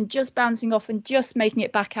surface and just bouncing off and just making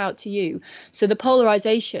it back out to you. So the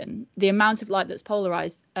polarization, the amount of light that's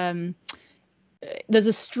polarized, there's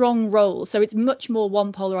a strong role. So it's much more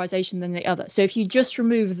one polarization than the other. So if you just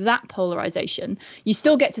remove that polarization, you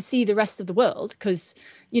still get to see the rest of the world because,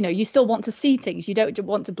 you still want to see things. You don't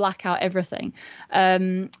want to black out everything.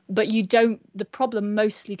 But the problem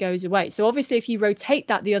mostly goes away. So obviously, if you rotate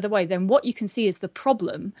that the other way, then what you can see is the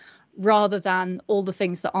problem rather than all the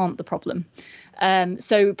things that aren't the problem.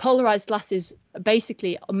 So polarized glasses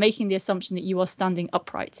basically are making the assumption that you are standing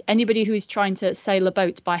upright. Anybody who is trying to sail a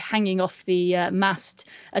boat by hanging off the mast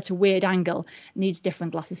at a weird angle needs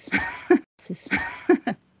different glasses.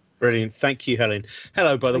 Brilliant. Thank you, Helen.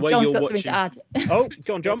 Hello, by the way, John's you're got watching. something to add. Oh,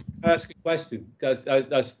 go on, John. Ask a question, guys. I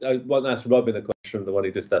want to ask Robin a question from the one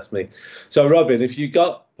he just asked me. So, Robin, if you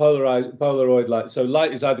got Polaroid light, so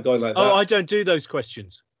light is either going like that. Oh, I don't do those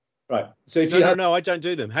questions. Right. So if No, I don't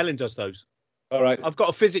do them. Helen does those. All right. I've got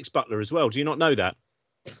a physics butler as well. Do you not know that?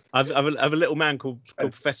 I've a little man called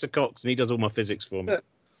Professor Cox, and he does all my physics for me.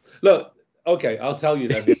 Look, okay, I'll tell you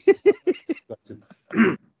then.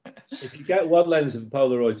 If you get one lens of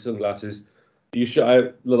Polaroid sunglasses, you shut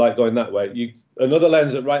out the light going that way. Another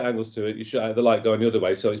lens at right angles to it, you shut out the light going the other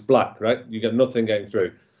way, so it's black, right? You get nothing getting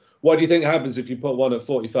through. What do you think happens if you put one at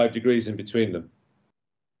 45 degrees in between them?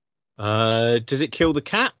 Does it kill the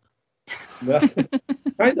cat? No.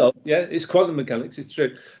 Kind of, yeah. It's quantum mechanics. It's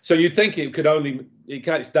true. So you'd think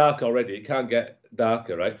it's dark already. It can't get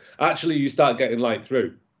darker, right? Actually, you start getting light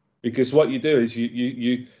through, because what you do is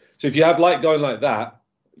so if you have light going like that,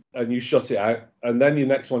 and you shut it out, and then your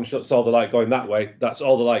next one shuts all the light going that way, that's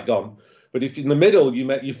all the light gone. But if in the middle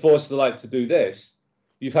you force the light to do this,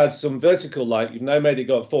 you've had some vertical light. You've now made it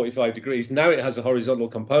go at 45 degrees. Now it has a horizontal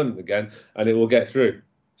component again, and it will get through.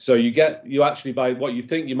 So you actually, by what you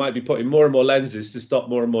think you might be putting more and more lenses to stop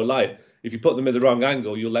more and more light, If you put them in the wrong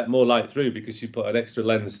angle, you'll let more light through because you put an extra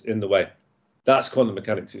lens in the way. That's quantum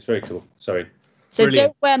mechanics. It's very cool. Sorry. So Brilliant.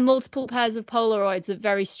 don't wear multiple pairs of Polaroids at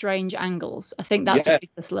very strange angles. I think that's what we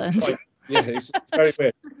just learned. Right. Yeah, it's very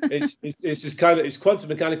weird. It's just kind of, it's quantum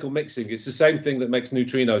mechanical mixing. It's the same thing that makes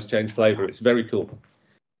neutrinos change flavor. It's very cool.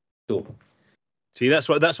 Cool. See, that's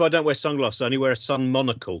why I don't wear sunglasses. I only wear a sun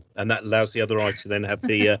monocle, and that allows the other eye to then have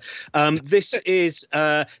the. This is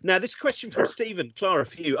now this question from Stephen. Clara,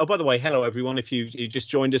 for you. Oh, by the way, hello everyone. If you just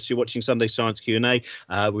joined us, you're watching Sunday Science Q&A.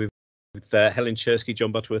 We've with Helen Chersky,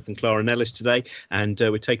 John Butterworth and Clara Nellis today, and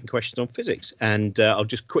we're taking questions on physics. And I'll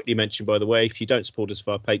just quickly mention, by the way, if you don't support us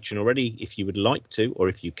via Patreon already, if you would like to, or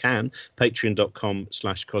if you can,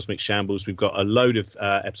 patreon.com/Cosmic Shambles. We've got a load of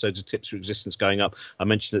episodes of Tips for Existence going up. I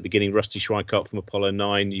mentioned at the beginning Rusty Schweikart from Apollo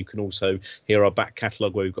 9. You can also hear our back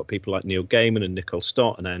catalogue where we've got people like Neil Gaiman and Nicole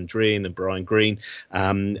Stott and Anne Drean and Brian Greene.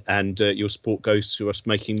 And your support goes to us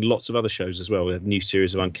making lots of other shows as well. We have a new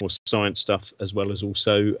series of Uncanny Science stuff, as well as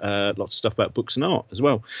also lots of stuff about books and art as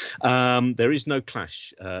well. There is no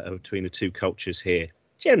clash between the two cultures here,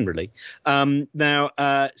 generally. Now,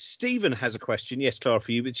 Stephen has a question, yes, Clara,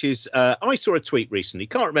 for you, which is, I saw a tweet recently,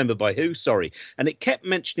 can't remember by who, sorry, and it kept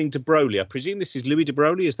mentioning de Broglie. I presume this is Louis de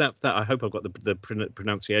Broglie, is that I hope I've got the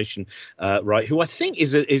pronunciation right, who I think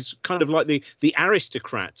is kind of like the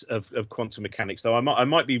aristocrat of quantum mechanics, though I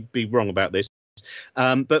might be wrong about this.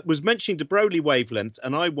 But was mentioning de Broglie wavelength,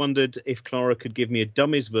 and I wondered if Clara could give me a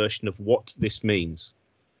dummies version of what this means.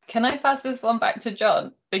 Can I pass this one back to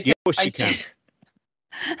John? Because of course you can.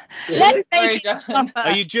 Let's Sorry, make John. it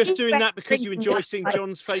Are you just doing that because you enjoy seeing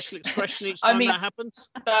John's facial expression each time that happens?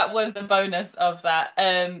 That was a bonus of that.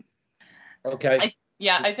 Okay.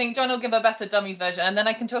 I think John will give a better dummies version, and then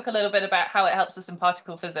I can talk a little bit about how it helps us in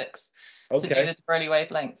particle physics to do the de Broglie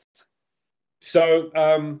wavelengths.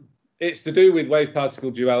 So it's to do with wave-particle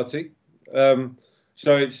duality.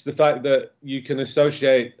 So it's the fact that you can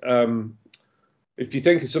associate, if you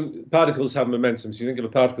think of some particles have momentum, so you think of a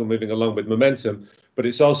particle moving along with momentum, but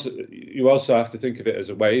it's also, you also have to think of it as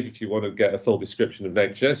a wave if you want to get a full description of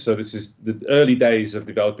nature. So this is the early days of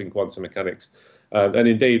developing quantum mechanics. And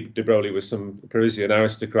indeed, de Broglie was some Parisian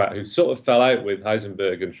aristocrat who sort of fell out with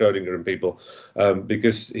Heisenberg and Schrödinger and people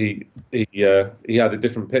because he had a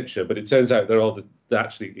different picture. But it turns out they're all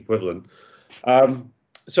actually equivalent.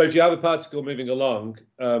 So if you have a particle moving along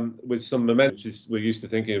with some momentum, which is, we're used to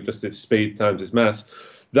thinking of just its speed times its mass,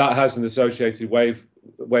 that has an associated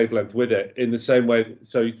wavelength with it in the same way.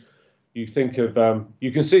 So you think of,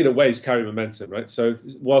 you can see that waves carry momentum, right? So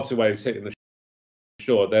water waves hitting the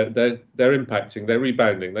shore, they're impacting, they're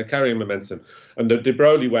rebounding, they're carrying momentum. And the de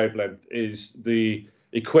Broglie wavelength is the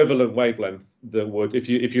equivalent wavelength that would, if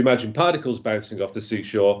you imagine particles bouncing off the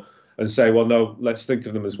seashore and say, well, no, let's think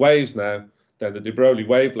of them as waves now, then the de Broglie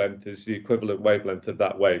wavelength is the equivalent wavelength of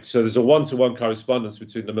that wave. So there's a one-to-one correspondence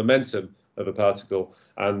between the momentum of a particle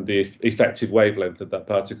and the effective wavelength of that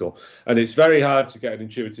particle. And it's very hard to get an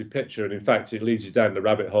intuitive picture. And in fact, it leads you down the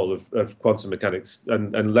rabbit hole of quantum mechanics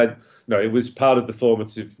and led, it was part of the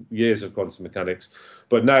formative years of quantum mechanics.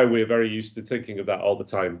 But now we're very used to thinking of that all the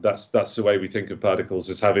time. That's the way we think of particles,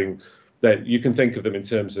 as having that. You can think of them in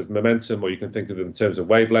terms of momentum, or you can think of them in terms of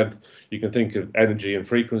wavelength. You can think of energy and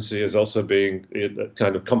frequency as also being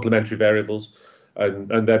kind of complementary variables,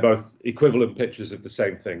 and they're both equivalent pictures of the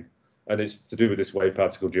same thing. And it's to do with this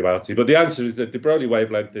wave-particle duality. But the answer is that de Broglie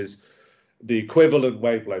wavelength is the equivalent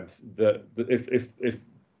wavelength that if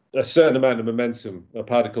a certain amount of momentum, a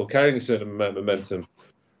particle carrying a certain amount of momentum,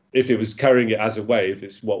 if it was carrying it as a wave,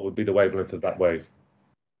 it's what would be the wavelength of that wave.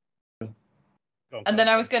 And then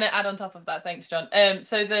I was going to add on top of that, thanks, John.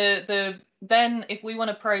 So then if we want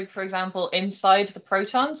to probe, for example, inside the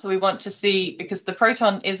proton, so we want to see, because the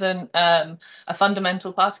proton isn't a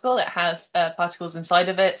fundamental particle, it has particles inside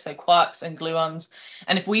of it, so quarks and gluons.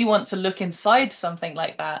 And if we want to look inside something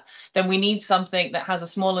like that, then we need something that has a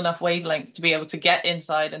small enough wavelength to be able to get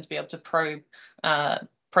inside and to be able to probe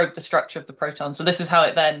the structure of the proton. So this is how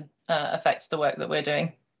it then affects the work that we're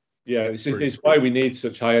doing. Yeah, it's why we need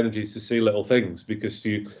such high energies to see little things, because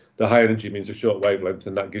the high energy means a short wavelength,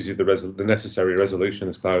 and that gives you the necessary resolution,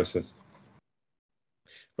 as Clara says.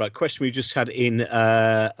 Right, question we just had in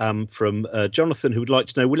from Jonathan, who would like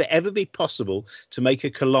to know, will it ever be possible to make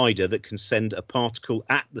a collider that can send a particle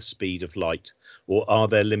at the speed of light, or are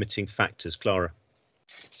there limiting factors, Clara?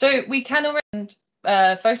 So we can already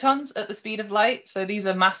photons at the speed of light. So these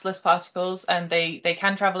are massless particles, and they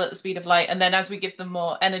can travel at the speed of light. And then as we give them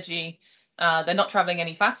more energy, they're not traveling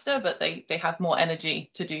any faster, but they have more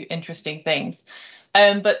energy to do interesting things.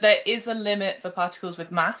 But there is a limit for particles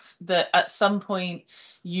with mass, that at some point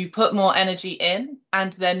you put more energy in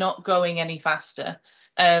and they're not going any faster.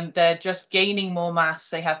 They're just gaining more mass.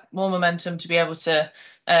 They have more momentum to be able to,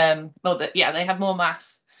 they have more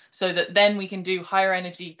mass so that then we can do higher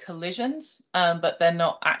energy collisions, but they're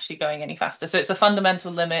not actually going any faster. So it's a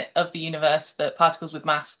fundamental limit of the universe that particles with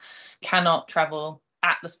mass cannot travel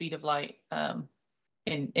at the speed of light. So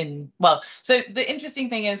the interesting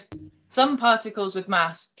thing is some particles with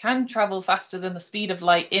mass can travel faster than the speed of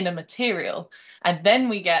light in a material, and then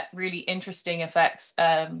we get really interesting effects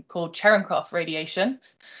called Cherenkov radiation.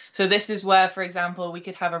 So this is where, for example, we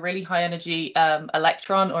could have a really high energy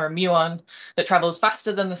electron or a muon that travels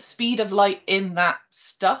faster than the speed of light in that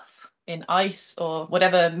stuff, in ice or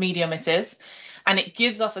whatever medium it is, and it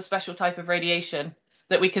gives off a special type of radiation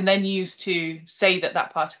that we can then use to say that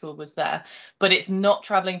that particle was there, but it's not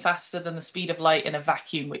traveling faster than the speed of light in a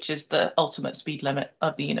vacuum, which is the ultimate speed limit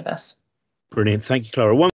of the universe. Brilliant. Thank you,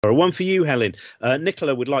 Clara. One for you, Helen.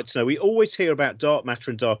 Nicola would like to know, we always hear about dark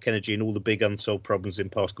matter and dark energy and all the big unsolved problems in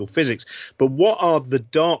particle physics, but what are the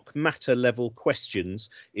dark matter level questions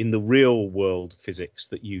in the real world physics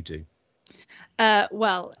that you do?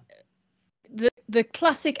 The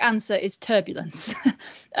classic answer is turbulence,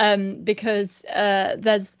 because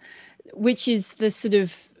which is the sort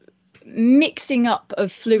of mixing up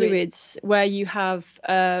of fluids where you have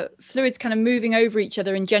fluids kind of moving over each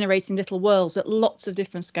other and generating little whirls at lots of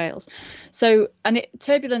different scales. So,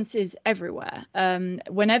 turbulence is everywhere.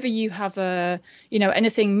 Whenever you have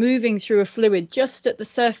anything moving through a fluid just at the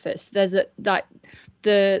surface, there's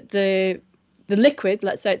the liquid,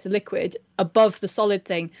 let's say it's a liquid, above the solid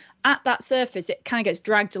thing, at that surface, it kind of gets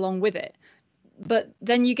dragged along with it. But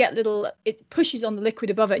then you get it pushes on the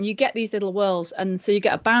liquid above it, and you get these little whirls. And so you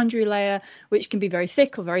get a boundary layer, which can be very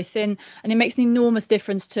thick or very thin. And it makes an enormous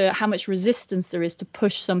difference to how much resistance there is to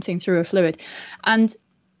push something through a fluid. And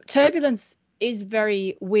turbulence is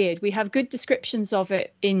very weird. We have good descriptions of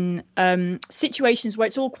it in situations where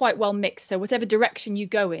it's all quite well mixed. So whatever direction you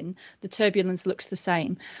go in, the turbulence looks the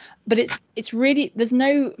same. But it's really,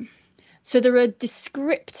 so there are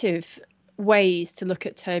descriptive ways to look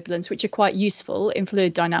at turbulence, which are quite useful in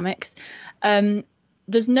fluid dynamics.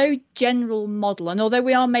 There's no general model, and although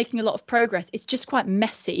we are making a lot of progress, it's just quite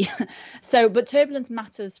messy. But turbulence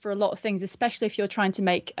matters for a lot of things, especially if you're trying to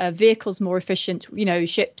make vehicles more efficient,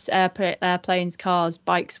 ships, airplanes, cars,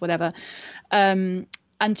 bikes, whatever. And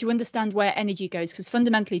to understand where energy goes, because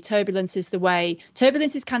fundamentally turbulence is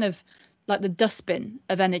kind of like the dustbin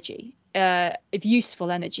of energy, of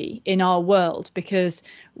useful energy in our world, because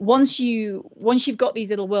once you've got these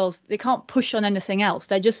little whirls, they can't push on anything else.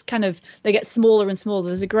 They just they get smaller and smaller.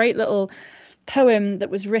 There's a great little poem that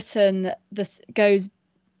was written that goes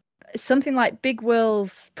something like big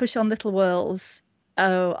whirls push on little whirls.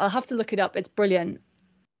 Oh, I'll have to look it up. It's brilliant.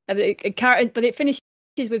 But it finishes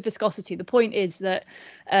with viscosity. The point is that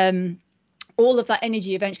all of that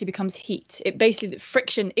energy eventually becomes heat. It basically,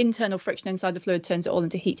 internal friction inside the fluid turns it all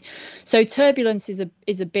into heat. So turbulence is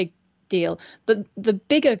a big deal. But the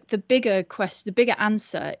bigger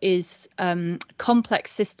answer is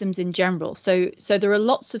complex systems in general. So there are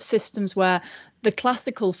lots of systems where the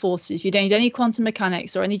classical forces, you don't need any quantum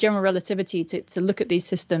mechanics or any general relativity to look at these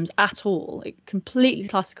systems at all. Completely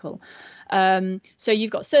classical. So you've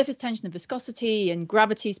got surface tension and viscosity, and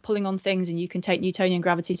gravity's pulling on things, and you can take Newtonian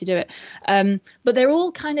gravity to do it. But they're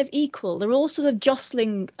all kind of equal. They're all sort of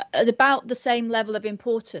jostling at about the same level of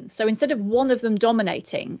importance. So instead of one of them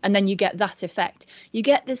dominating, and then you get that effect, you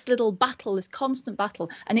get this little battle, this constant battle,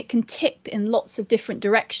 and it can tip in lots of different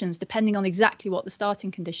directions depending on exactly what the starting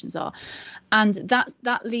conditions are. And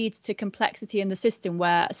that leads to complexity in the system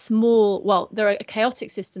where there are chaotic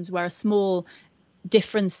systems where a small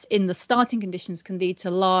difference in the starting conditions can lead to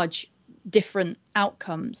large different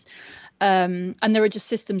outcomes. And there are just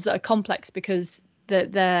systems that are complex because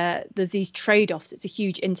there's these trade-offs. It's a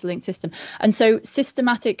huge interlinked system. And so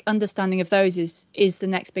systematic understanding of those is the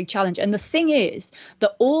next big challenge. And the thing is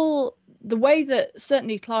that the way that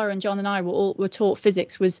certainly Clara and John and I were taught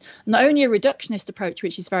physics was not only a reductionist approach,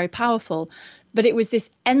 which is very powerful, but it was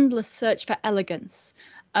this endless search for elegance.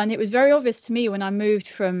 And it was very obvious to me when I moved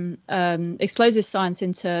from explosive science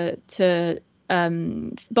into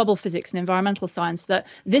bubble physics and environmental science that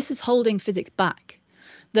this is holding physics back.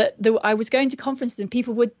 I was going to conferences and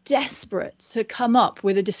people were desperate to come up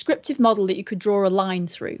with a descriptive model that you could draw a line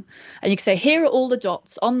through. And you could say, here are all the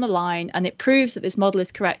dots on the line, and it proves that this model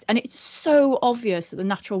is correct. And it's so obvious that the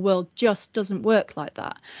natural world just doesn't work like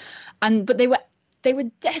that. But they were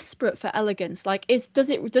desperate for elegance. Like, is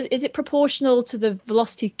it proportional to the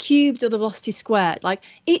velocity cubed or the velocity squared? Like,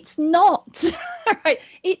 it's not, right?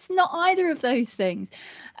 It's not either of those things.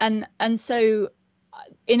 And so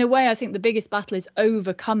in a way, I think the biggest battle is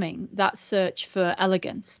overcoming that search for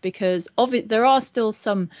elegance, because of it, there are still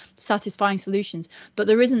some satisfying solutions, but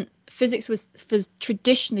there isn't. Physics was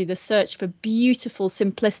traditionally the search for beautiful,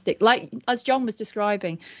 simplistic, like as John was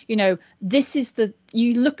describing, this is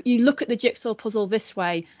you look at the jigsaw puzzle this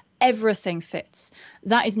way, everything fits.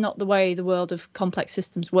 That is not the way the world of complex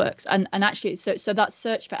systems works. And actually, so that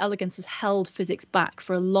search for elegance has held physics back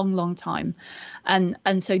for a long, long time. And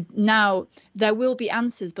so now there will be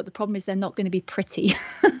answers, but the problem is they're not going to be pretty,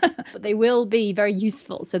 but they will be very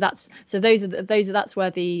useful. So that's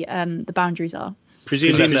where the boundaries are.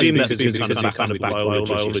 Presume that's been kind of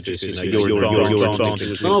biologists, your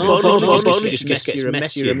advantage. Biologists gets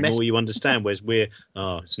messier the more you understand, whereas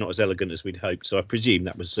it's not as elegant as we'd hoped. So I presume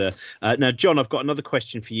that was... now, John, I've got another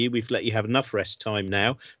question for you. We've let you have enough rest time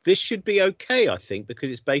now. This should be okay, I think,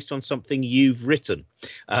 because it's based on something you've written.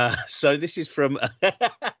 So this is from...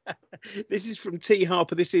 This is from T.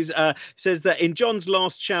 Harper. This is says that in John's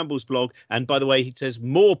last Shambles blog, and by the way, he says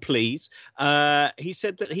more please. He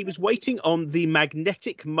said that he was waiting on the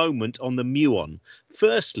magnetic moment on the muon.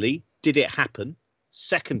 Firstly, did it happen?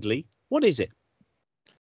 Secondly, what is it?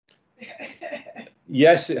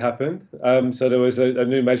 Yes, it happened. So there was a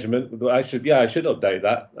new measurement. I should update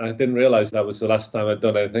that. I didn't realise that was the last time I'd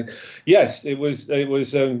done anything. Yes, it was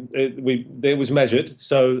measured.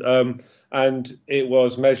 So and it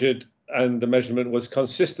was measured, and the measurement was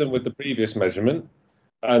consistent with the previous measurement,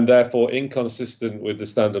 and therefore inconsistent with the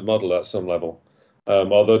standard model at some level.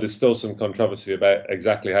 Although there's still some controversy about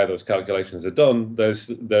exactly how those calculations are done,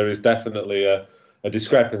 there is definitely a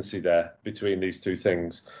discrepancy there between these two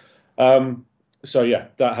things. So yeah,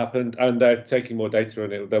 that happened, and they're taking more data,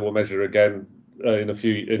 and they will measure again in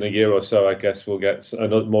a year or so. I guess we'll get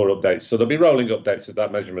more updates. So there'll be rolling updates of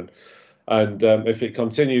that measurement. And if it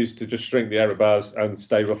continues to just shrink the error bars and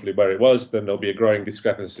stay roughly where it was, then there'll be a growing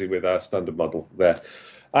discrepancy with our standard model there.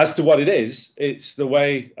 As to what it is, it's the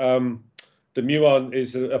way the muon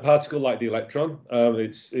is a particle like the electron.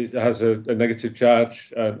 It has a negative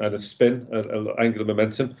charge and a spin, an angular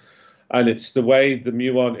momentum. And it's the way the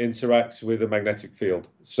muon interacts with a magnetic field.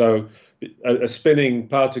 So a spinning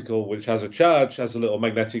particle which has a charge has a little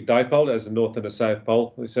magnetic dipole. It has a north and a south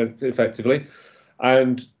pole, effectively.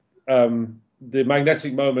 And the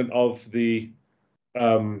magnetic moment of the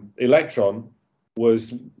electron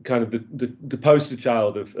was kind of the poster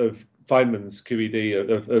child of Feynman's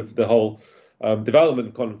QED, of the whole development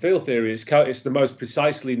of quantum field theory. It's the most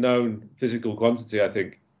precisely known physical quantity, I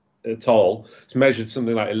think, at all. It's measured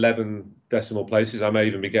something like 11 decimal places. I may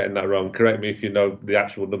even be getting that wrong. Correct me if you know the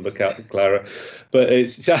actual number, Clara. But it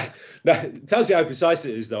tells you how precise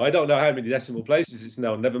it is, though. I don't know how many decimal places it's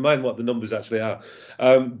known, never mind what the numbers actually are.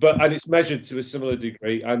 And it's measured to a similar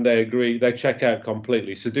degree, and they agree, they check out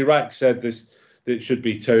completely. So Dirac said it should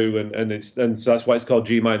be 2, and so that's why it's called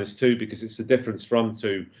G-2, because it's the difference from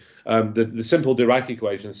 2. The simple Dirac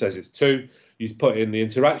equation says it's 2. You put in the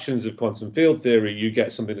interactions of quantum field theory, you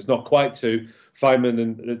get something that's not quite 2. Feynman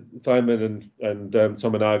and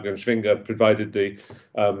Tominaga and Schwinger provided the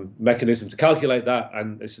mechanism to calculate that,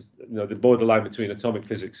 and it's the borderline between atomic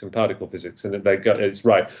physics and particle physics, and it's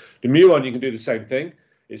right. The muon, you can do the same thing.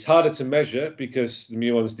 It's harder to measure because the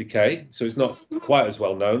muons decay, so it's not quite as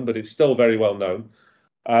well known, but it's still very well known.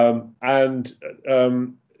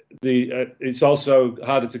 It's also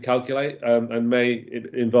harder to calculate and may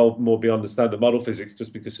involve more beyond the standard model physics,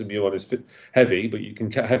 just because the muon is heavy, but you can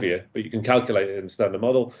calculate it in the standard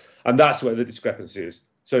model, and that's where the discrepancy is.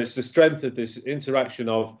 So it's the strength of this interaction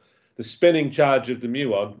of the spinning charge of the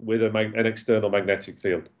muon with an external magnetic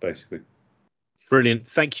field, basically. Brilliant.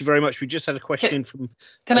 Thank you very much. We just had a question from...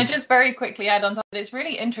 Can I just very quickly add on to that? It's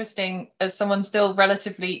really interesting, as someone still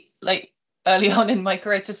relatively early on in my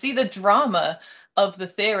career, to see the drama of the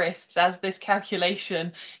theorists as this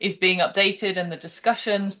calculation is being updated, and the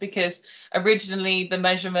discussions, because originally the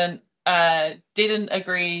measurement didn't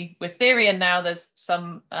agree with theory, and now there's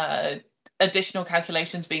some additional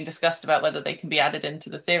calculations being discussed about whether they can be added into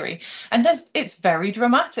the theory. And it's very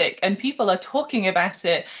dramatic, and people are talking about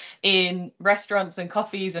it in restaurants and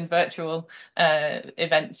coffees and virtual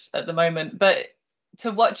events at the moment. But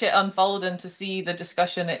to watch it unfold and to see the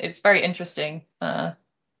discussion, it's very interesting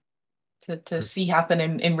to see happen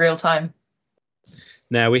in real time.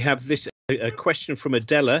 Now we have a question from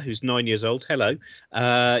Adela, who's 9 years old. Hello.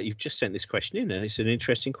 You've just sent this question in, and it's an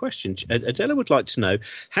interesting question. Adela would like to know,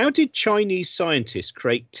 how did Chinese scientists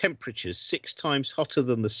create temperatures 6 times hotter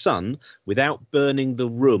than the sun without burning the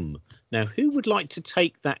room? Now, who would like to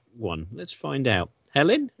take that one? Let's find out.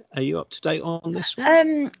 Helen, are you up to date on this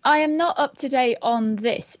one? I am not up to date on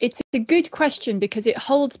this. It's a good question because it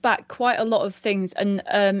holds back quite a lot of things, and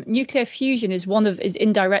nuclear fusion is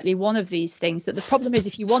indirectly one of these things. That the problem is,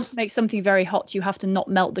 if you want to make something very hot, you have to not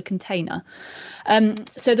melt the container.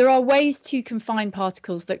 So there are ways to confine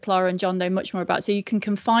particles that Clara and John know much more about. So you can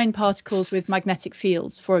confine particles with magnetic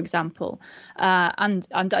fields, for example, and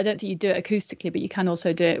I don't think you do it acoustically, but you can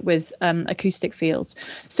also do it with acoustic fields.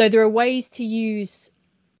 So there are ways to use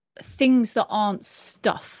things that aren't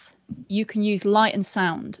stuff. You can use light and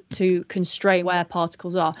sound to constrain where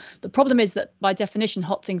particles are. The problem is that by definition,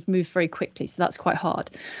 hot things move very quickly, so that's quite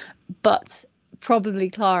hard. But probably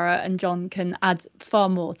Clara and John can add far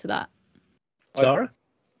more to that. Clara?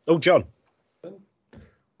 Oh, John.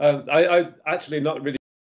 I actually not really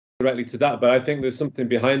directly to that, but I think there's something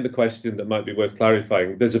behind the question that might be worth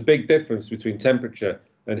clarifying. There's a big difference between temperature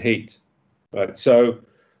and heat, right? So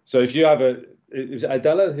if you have is it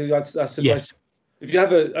Adela who asked the question? If you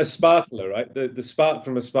have a sparkler, right, the spark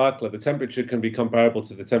from a sparkler, the temperature can be comparable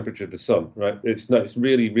to the temperature of the sun, right? It's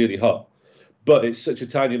really, really hot, but it's such a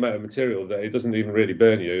tiny amount of material that it doesn't even really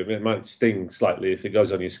burn you. I mean, it might sting slightly if it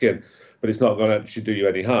goes on your skin, but it's not going to actually do you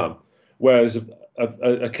any harm. Whereas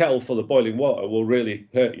a kettle full of boiling water will really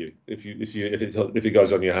hurt you if it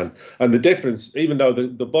goes on your hand. And the difference, even though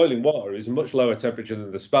the boiling water is a much lower temperature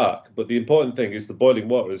than the spark, but the important thing is the boiling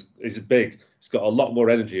water is big. It's got a lot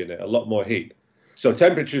more energy in it, a lot more heat. So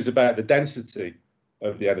temperature is about the density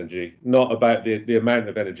of the energy, not about the amount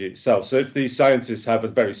of energy itself. So if these scientists have a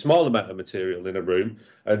very small amount of material in a room,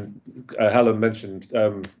 and Helen mentioned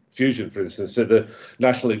fusion, for instance, at the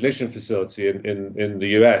National Ignition Facility in the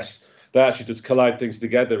US, they actually just collide things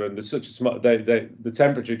together, and there's such a small, the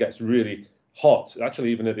temperature gets really hot.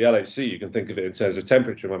 Actually, even at the LHC, you can think of it in terms of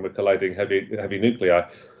temperature when we're colliding heavy nuclei.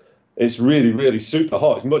 It's really, really super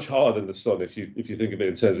hot. It's much hotter than the sun if you think of it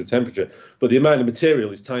in terms of temperature. But the amount of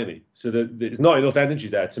material is tiny, so there's not enough energy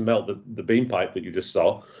there to melt the beam pipe that you just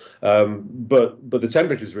saw. But the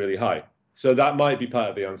temperature is really high, so that might be part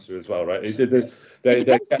of the answer as well, right? It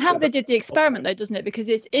depends on how they did the experiment, though, doesn't it? Because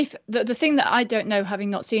it's if the thing that I don't know, having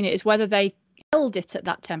not seen it, is whether they held it at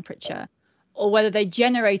that temperature or whether they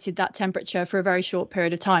generated that temperature for a very short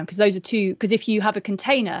period of time. Because those are two. Because if you have a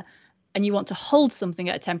container and you want to hold something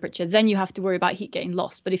at a temperature, then you have to worry about heat getting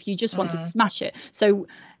lost. But if you just want to smash it, so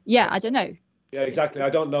yeah, I don't know. Yeah, exactly.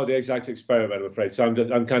 I don't know the exact experiment, I'm afraid. So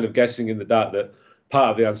I'm kind of guessing in the dark that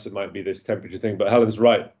part of the answer might be this temperature thing. But Helen's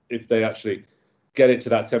right. If they actually get it to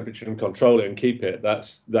that temperature and control it and keep it,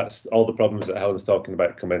 that's all the problems that Helen's talking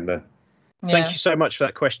about come in then. Yeah. Thank you so much for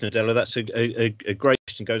that question, Adela. That's a great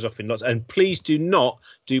question, goes off in lots. And please do not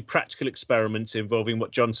do practical experiments involving what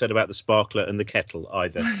John said about the sparkler and the kettle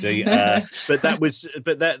either. But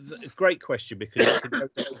that's a great question because it can go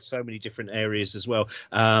down so many different areas as well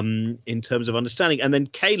in terms of understanding. And then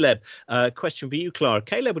Caleb, question for you, Clara.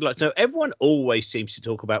 Caleb would like to know, everyone always seems to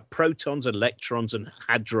talk about protons, electrons and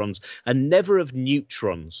hadrons and never of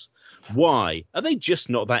neutrons. Why? Are they just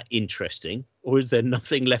not that interesting, or is there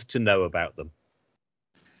nothing left to know about them?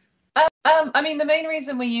 I mean, the main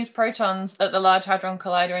reason we use protons at the Large Hadron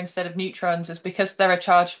Collider instead of neutrons is because they're a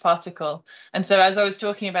charged particle. And so as I was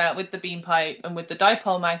talking about with the beam pipe and with the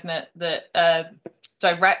dipole magnet that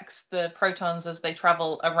directs the protons as they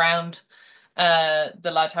travel around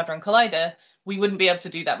the Large Hadron Collider, we wouldn't be able to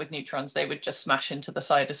do that with neutrons. They would just smash into the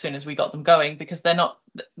side as soon as we got them going because they're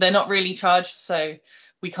not really charged. So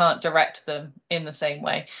we can't direct them in the same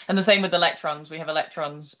way. And the same with electrons. We have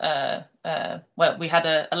electrons, well, we had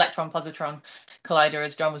an electron-positron collider,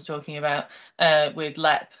 as John was talking about, with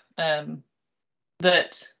LEP,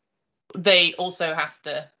 that they also have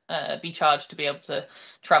to be charged to be able to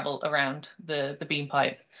travel around the beam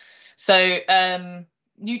pipe. So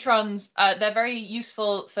neutrons, they're very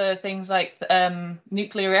useful for things like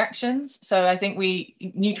nuclear reactions. So I think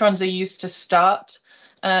neutrons are used to start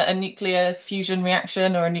a nuclear fusion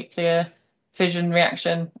reaction or a nuclear fission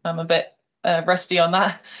reaction. I'm a bit rusty on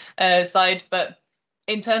that side, but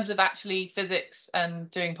in terms of actually physics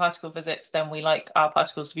and doing particle physics, then we like our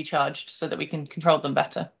particles to be charged so that we can control them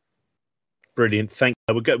better. Brilliant. Thank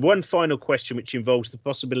you. We'll get one final question, which involves the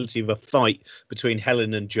possibility of a fight between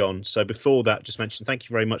Helen and John. So before that, just mention thank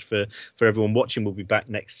you very much for everyone watching. We'll be back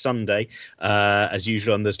next Sunday, as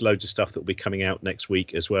usual, and there's loads of stuff that will be coming out next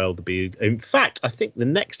week as well. In fact, I think the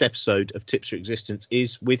next episode of Tips for Existence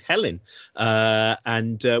is with Helen,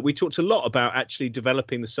 and we talked a lot about actually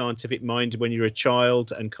developing the scientific mind when you're a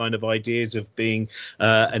child and kind of ideas of being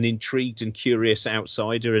an intrigued and curious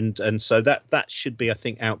outsider, and so that should be, I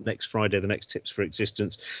think, out next Friday, the next Tips for Existence.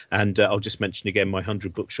 Existence. And I'll just mention again, my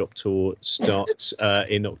 100 Bookshop tour starts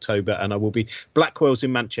in October, and I will be Blackwell's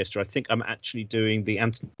in Manchester. I think I'm actually doing the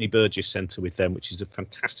Anthony Burgess Centre with them, which is a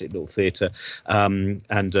fantastic little theatre.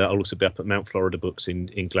 And I'll also be up at Mount Florida Books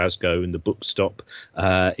in Glasgow, and the Book Stop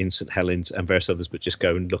in St Helens, and various others. But just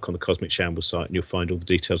go and look on the Cosmic Shambles site and you'll find all the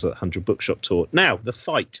details of that 100 Bookshop tour. Now, the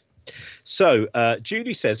fight. So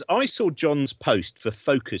Julie says, I saw John's post for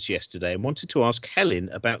Focus yesterday and wanted to ask Helen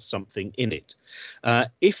about something in it.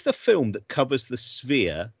 If the film that covers the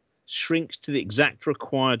sphere shrinks to the exact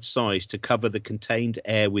required size to cover the contained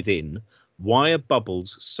air within, why are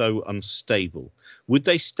bubbles so unstable? Would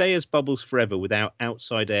they stay as bubbles forever without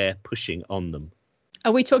outside air pushing on them?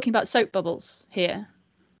 Are we talking about soap bubbles here?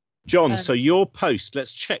 John, so your post,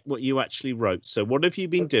 let's check what you actually wrote. So what have you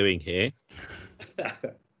been doing here?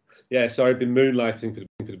 Yeah, sorry, I've been moonlighting for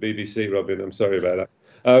the BBC, Robin. I'm sorry about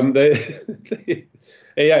that.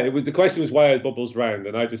 The question was why are bubbles round?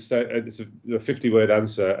 And I just said it's a 50-word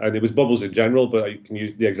answer, and it was bubbles in general, but you can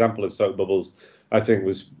use the example of soap bubbles, I think,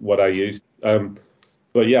 was what I used.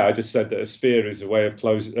 But yeah, I just said that a sphere is a way of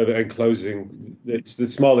enclosing. It's the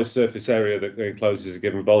smallest surface area that encloses a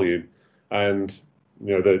given volume, and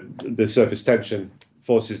the surface tension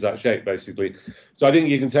forces that shape basically. So I think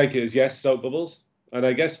you can take it as yes, soap bubbles, and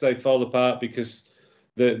I guess they fall apart because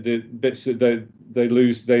the bits that they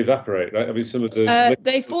lose, they evaporate, right? I mean, some of the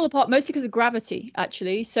they fall apart mostly because of gravity,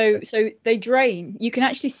 actually. So they drain. You can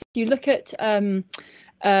actually see, you look at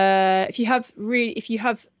if you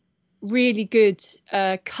have really good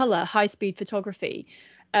color, high speed photography.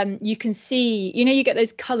 You can see, you get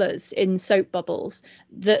those colors in soap bubbles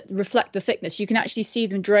that reflect the thickness. You can actually see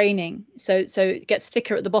them draining. So it gets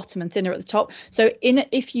thicker at the bottom and thinner at the top. So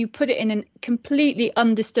if you put it in a completely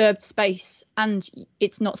undisturbed space and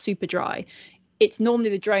it's not super dry, it's normally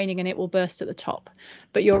the draining and it will burst at the top.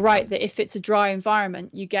 But you're right that if it's a dry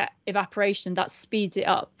environment, you get evaporation that speeds it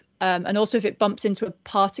up. And also if it bumps into a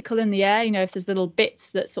particle in the air, if there's little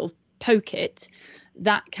bits that sort of poke it,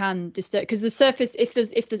 that can disturb, because the surface, if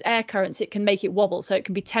there's air currents, it can make it wobble, so it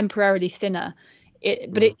can be temporarily thinner.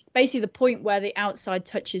 But it's basically the point where the outside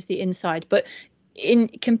touches the inside. But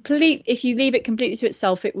if you leave it completely to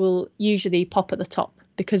itself, it will usually pop at the top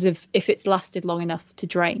because of if it's lasted long enough to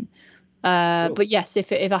drain. Cool. But yes,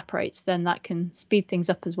 if it evaporates, then that can speed things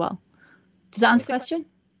up as well. Does that answer the question?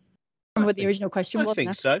 What the original question was. I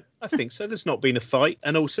think so. There's not been a fight,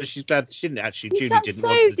 and also she's glad that she didn't actually. You sound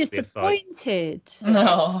so disappointed.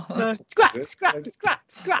 No. Scrap.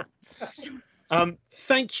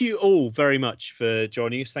 Thank you all very much for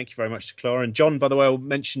joining us. Thank you very much to Clara and John. By the way, I'll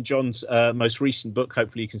mention John's most recent book.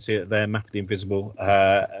 Hopefully you can see it there, Map of the Invisible,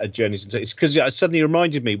 Journeys. It's because it suddenly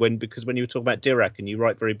reminded me when you were talking about Dirac, and you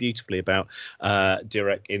write very beautifully about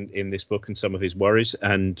Dirac in this book and some of his worries.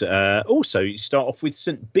 And also you start off with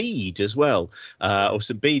St. Bede as well. Or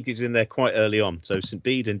St. Bede is in there quite early on. So St.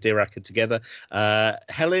 Bede and Dirac are together.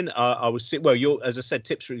 Helen, as I said,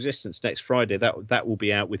 Tips for Existence next Friday. That will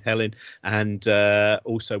be out with Helen. And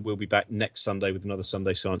also we'll be back next Sunday with another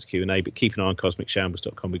Sunday Science Q&A, but keep an eye on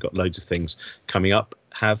cosmicshambles.com. We've got loads of things coming up.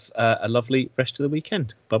 Have a lovely rest of the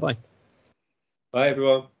weekend. Bye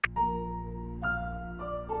everyone.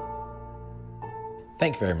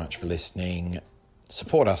 Thank you very much for listening.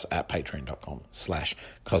 Support us at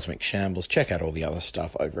patreon.com/cosmicshambles. Check out all the other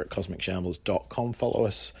stuff over at cosmicshambles.com. Follow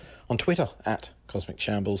us on Twitter at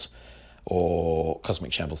cosmicshambles or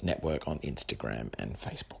Cosmic Shambles Network on Instagram and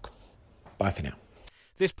Facebook. Bye for now.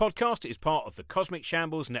 This podcast is part of the Cosmic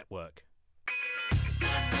Shambles Network.